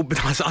all?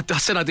 I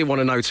said I didn't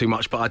want to know too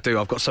much, but I do.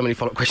 I've got so many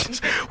follow-up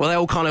questions. Were they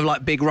all kind of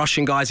like big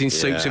Russian guys in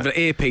suits with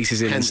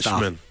earpieces in and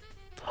stuff?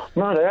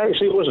 No, they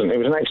actually wasn't. It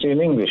was actually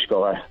an English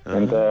guy,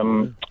 and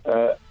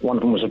one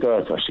of them was a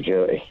Gurkha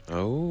security.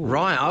 Oh,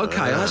 right,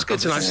 okay, that's good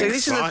to know. See,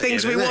 these are the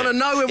things we want to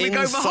know when we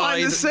go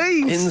behind the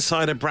scenes.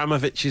 Inside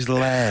Abramovich's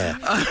lair.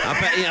 I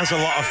bet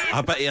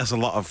he has a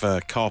lot of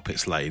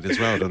carpets laid as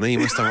well, doesn't he? He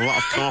must have a lot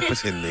of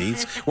carpeting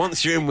needs.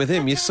 Once you're in with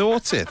him, you're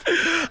sorted.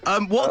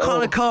 What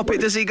kind of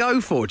carpet does he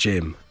go for,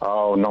 Jim?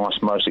 Oh, nice,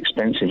 most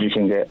expensive you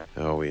can get.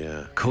 Oh,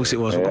 yeah. Of course it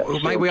was.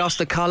 Maybe we asked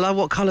the colour.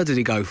 What colour did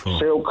he go for?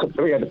 Silk.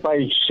 We had a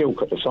beige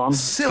silk at the time.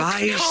 Silk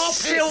beige carpet.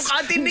 Silk.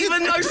 I didn't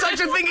even know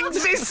such a thing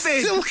existed.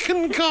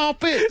 Silken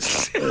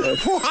carpets.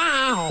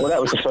 Wow. Well,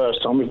 that was the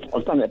first time.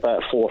 I've done it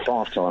about 4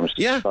 or 5 times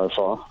so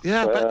far.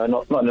 Yeah,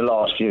 not in the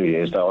last few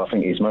years, though. I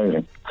think he's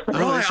moving.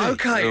 Right,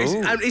 okay.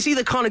 Is he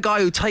the kind of guy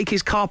who take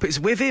his carpets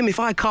with him? If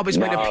I had carpets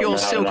made of pure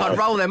silk, I'd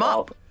roll them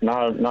up.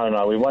 No.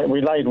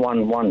 We laid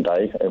one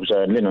day. It was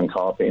a linen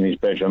carpet in his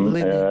bedroom.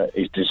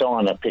 His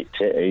designer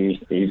picked it.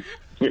 He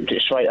ripped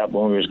it straight up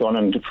when we was gone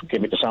and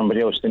give it to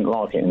somebody else who didn't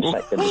like it and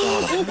sacked the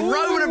designer.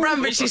 Roman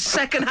Abramovich's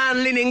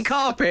second-hand linen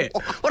carpet.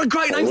 What a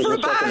great name for a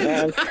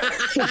band.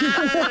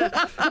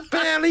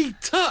 Barely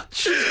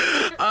touched.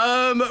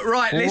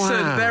 Right,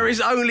 listen, there is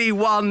only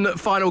one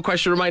final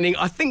question remaining.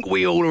 I think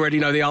we all already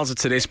know the answer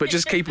to this, but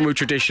just keeping with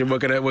tradition, we're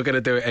gonna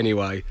do it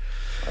anyway.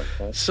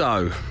 Okay.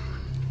 So,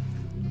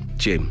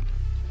 Jim,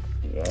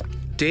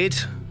 did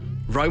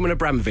Roman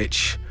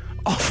Abramovich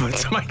offer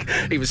to make...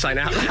 He was saying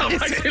out loud.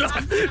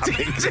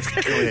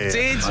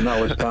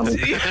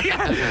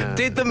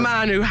 Did the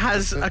man who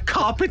has a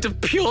carpet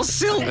of pure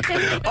silk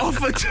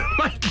offer to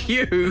make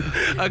you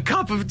a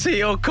cup of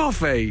tea or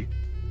coffee?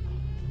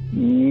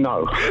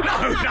 No.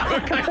 No,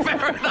 okay,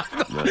 fair enough.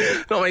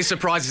 Not many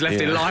surprises left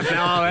in life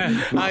now, are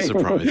there? Not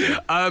surprising.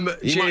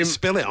 You might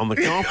spill it on the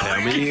carpet. I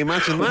mean, can you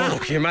imagine that? Oh,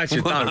 can you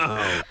imagine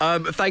that?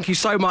 Thank you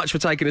so much for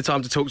taking the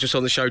time to talk to us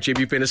on the show, Jim.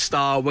 You've been a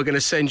star. We're going to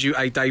send you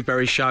a Dave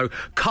Berry Show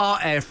car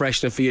air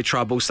freshener for your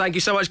troubles. Thank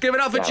you so much. Give it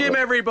up for Jim,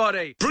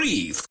 everybody.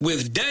 Breathe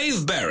with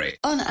Dave Berry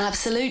on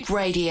Absolute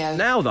Radio.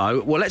 Now,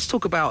 though, let's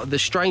talk about the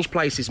strange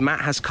places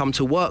Matt has come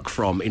to work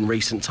from in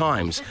recent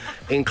times,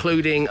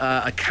 including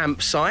a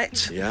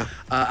campsite,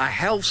 a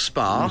health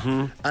spa,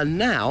 and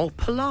now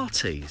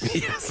Pilates.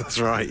 Yes, that's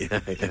right.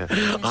 Yeah.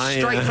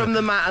 Straight from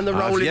the mat and the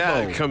rolling ball.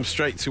 Yeah, come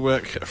straight to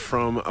work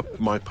from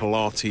my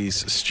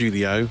Pilates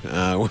studio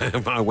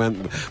where I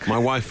went. My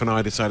wife and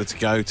I decided to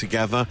go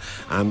together,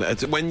 and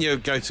when you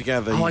go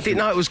together, I didn't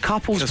know it was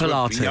couples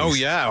Pilates. Oh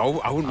yeah,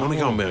 I wouldn't want to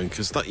go on my own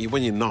because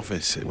when you're a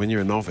novice,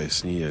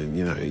 and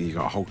you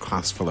got a whole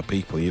class full of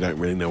people, you don't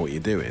really know what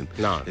you're doing.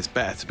 No, it's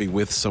better to be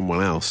with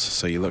someone else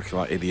so you look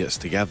like idiots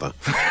together.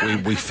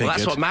 We figured. Well,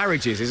 that's what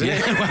marriage is, isn't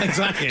it? Well,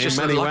 exactly. Just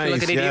in many ways,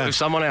 like an idiot with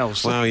someone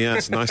else. Well, yeah,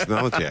 it's a nice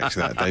analogy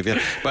actually, that, Dave.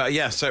 Yeah. But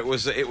yeah, so it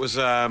was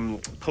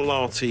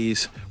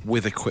Pilates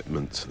with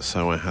equipment.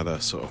 So I had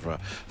a sort of a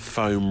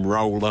foam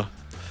roller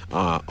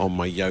on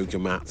my yoga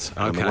mat,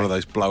 and one of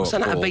those blow-up balls.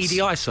 Was that a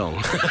BDI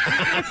song?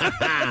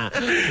 I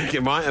think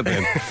it might have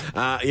been.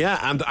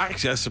 And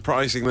actually, I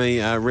surprisingly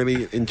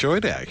really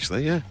enjoyed it,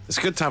 actually, yeah. It's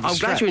good to have a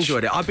stretch. I'm glad you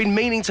enjoyed it. I've been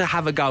meaning to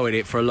have a go at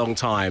it for a long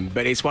time,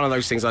 but it's one of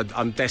those things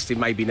I'm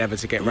destined maybe never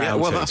to get round to.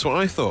 Well, that's what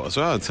I thought as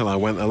well until I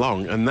went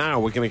along, and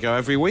now we're going to go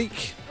every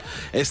week.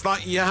 It's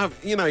like you're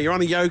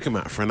on a yoga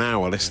mat for an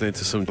hour listening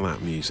to some of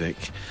that music.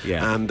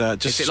 Yeah. And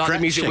just Is it like the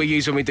music we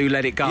use when we do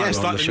Let It Go? Yeah,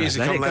 it's like the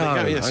music on Let It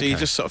Go. Yeah, Okay. so you're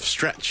just sort of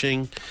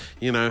stretching,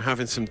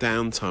 having some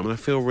downtime, and I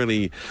feel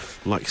really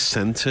like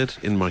centred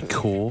in my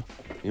core.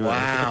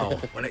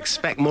 Wow. Well,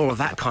 expect more of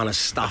that kind of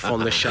stuff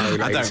on the show,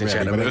 ladies and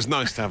gentlemen. But it was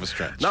nice to have a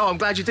stretch. No, I'm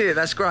glad you did it.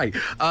 That's great.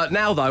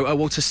 Now,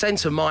 though, to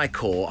centre my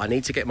core, I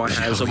need to get my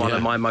hands on one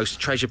of my most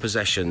treasured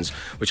possessions,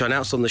 which I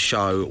announced on the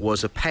show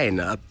was a pen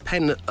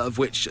of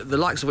which, the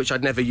likes of which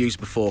I'd never used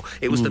before.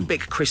 It was the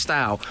Bic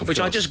Cristal, which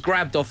I just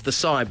grabbed off the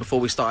side before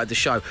we started the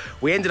show.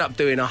 We ended up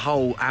doing a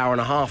whole hour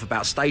and a half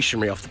about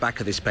stationery off the back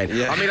of this pen.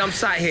 Yeah. I mean, I'm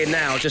sat here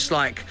now just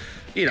like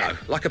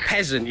a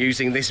peasant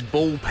using this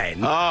ball pen.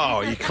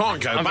 Oh, you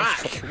can't go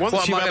back.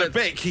 Once you've had a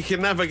Bic, you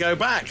can never go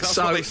back. That's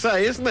what they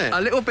say, isn't it? A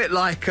little bit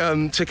like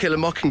To Kill a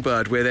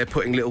Mockingbird, where they're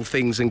putting little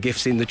things and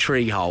gifts in the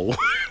tree hole.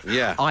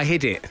 Yeah. I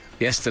hid it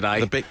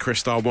yesterday. The Bic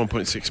Cristal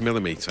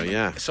 1.6mm,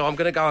 yeah. So I'm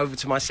going to go over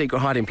to my secret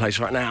hiding place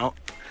right now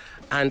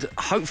and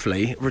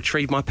hopefully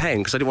retrieve my pen,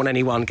 because I didn't want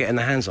anyone getting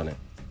their hands on it.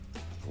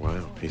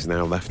 Wow. He's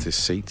now left his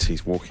seat.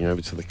 He's walking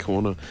over to the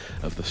corner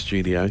of the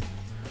studio.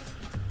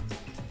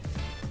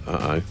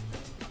 Uh-oh.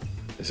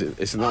 Is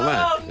it not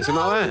there? Is it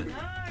not there? No.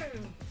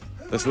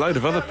 There's a load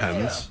of other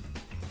pens.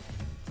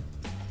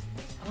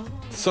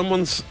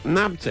 Someone's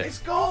nabbed it. It's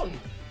gone.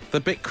 The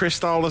Bic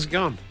Cristal has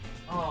gone.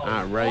 Oh,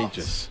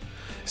 outrageous.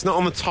 What? It's not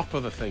on the top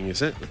of the thing,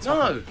 is it?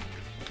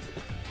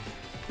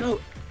 No,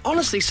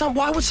 honestly,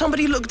 why would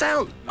somebody look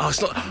down? Oh,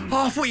 it's not.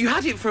 Oh, I thought you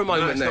had it for a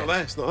moment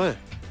there. It's not there.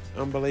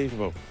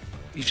 Unbelievable.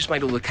 You just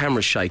made all the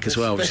cameras shake as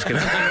well, which is going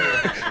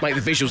to make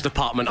the visuals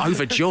department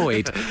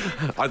overjoyed.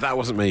 That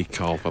wasn't me,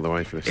 Carl, by the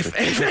way, for this.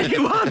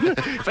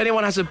 If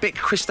anyone has a Bic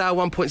Cristal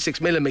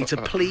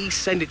 1.6mm, please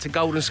send it to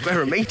Golden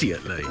Square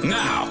immediately.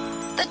 Now,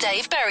 The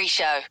Dave Berry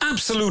Show.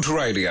 Absolute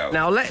Radio.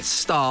 Now, let's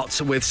start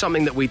with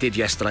something that we did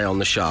yesterday on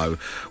the show,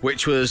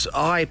 which was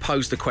I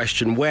posed the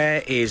question,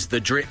 where is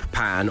the drip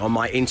pan on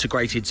my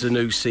integrated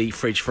Zanussi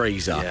fridge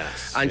freezer?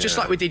 Yes, and just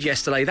like we did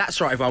yesterday, that's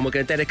right, everyone, we're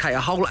going to dedicate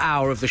a whole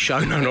hour of the show.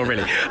 No, not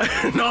really.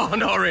 No,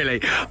 not really.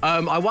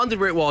 I wondered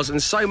where it was,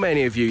 and so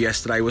many of you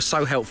yesterday were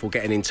so helpful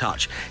getting in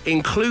touch,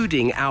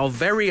 including our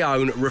very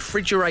own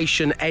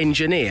refrigeration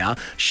engineer,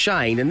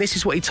 Shane, and this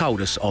is what he told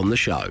us on the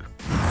show.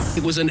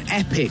 It was an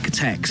epic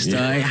text.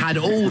 It had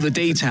all the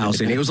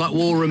details in it. It was like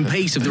War and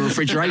Peace of the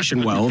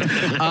refrigeration world.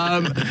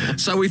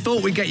 So we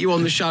thought we'd get you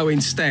on the show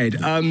instead.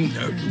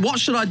 What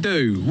should I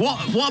do?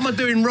 What am I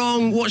doing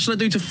wrong? What should I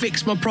do to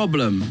fix my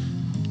problem?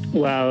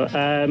 Well,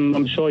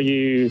 I'm sure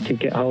you could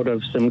get hold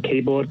of some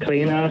keyboard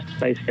cleaner,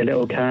 basically a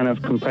little can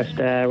of compressed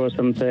air or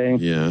something.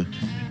 Yeah.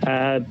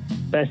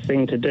 Best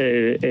thing to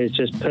do is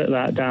just put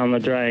that down the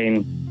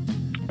drain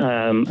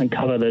and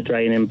cover the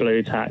drain in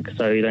blue tack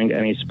so you don't get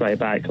any spray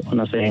back or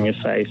nothing in your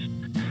face,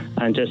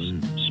 and just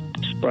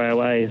spray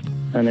away,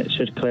 and it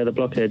should clear the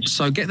blockage.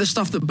 So get the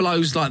stuff that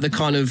blows like the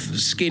kind of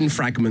skin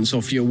fragments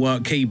off your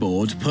work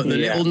keyboard, put the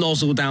little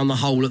nozzle down the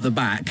hole at the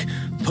back,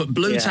 put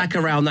blue tack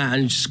around that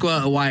and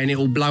squirt away, and it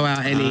will blow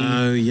out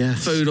any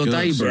food or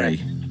debris.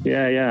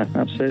 Yeah,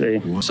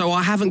 absolutely. So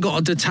I haven't got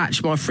to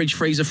detach my fridge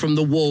freezer from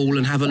the wall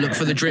and have a look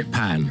for the drip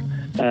pan?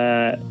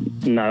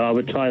 No, I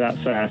would try that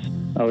first.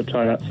 I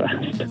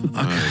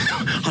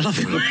love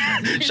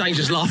it. Shane's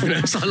just laughing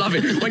at us. I love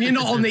it. When you're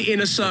not on the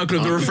inner circle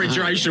of the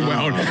refrigeration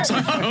world. So,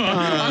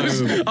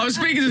 I was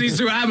speaking to these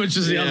two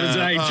amateurs the other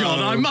day, John.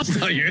 I must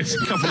tell you. It's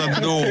a couple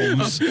of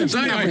norms. So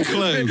anyway,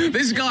 clue.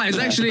 This guy is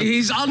actually,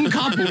 he's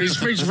uncoupled his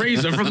fridge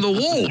freezer from the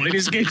wall in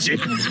his kitchen.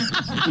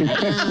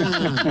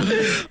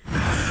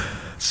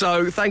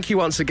 So thank you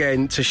once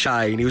again to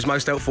Shane. He was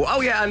most helpful.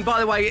 Oh, yeah, and by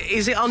the way,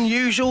 is it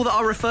unusual that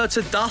I refer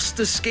to dust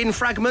as skin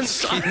fragments?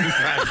 Skin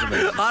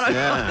fragments.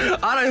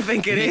 I don't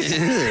think it is.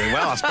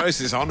 Well, I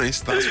suppose it's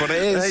honest. That's what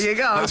it is. There you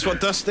go. That's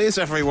what dust is,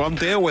 everyone.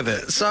 Deal with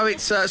it. So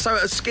it's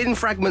skin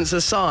fragments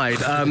aside,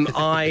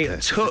 I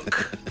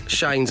took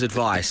Shane's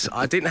advice.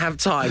 I didn't have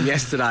time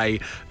yesterday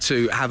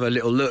to have a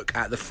little look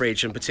at the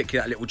fridge, and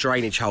particularly that little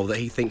drainage hole that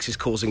he thinks is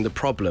causing the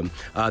problem.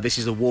 This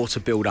is a water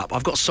build-up.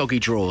 I've got soggy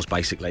drawers,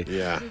 basically.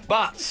 Yeah.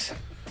 But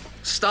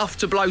stuff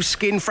to blow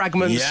skin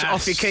fragments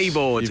off your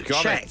keyboard. You've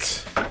got check.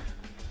 It.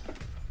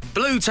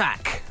 Blue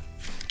tack.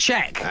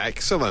 Check.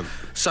 Excellent.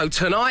 So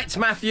tonight,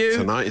 Matthew...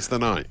 Tonight is the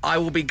night. I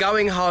will be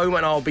going home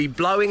and I'll be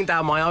blowing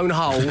down my own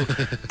hole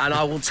and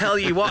I will tell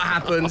you what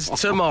happens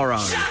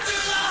tomorrow.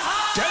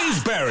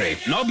 Dave Berry,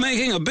 not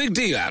making a big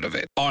deal out of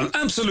it on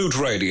Absolute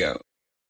Radio.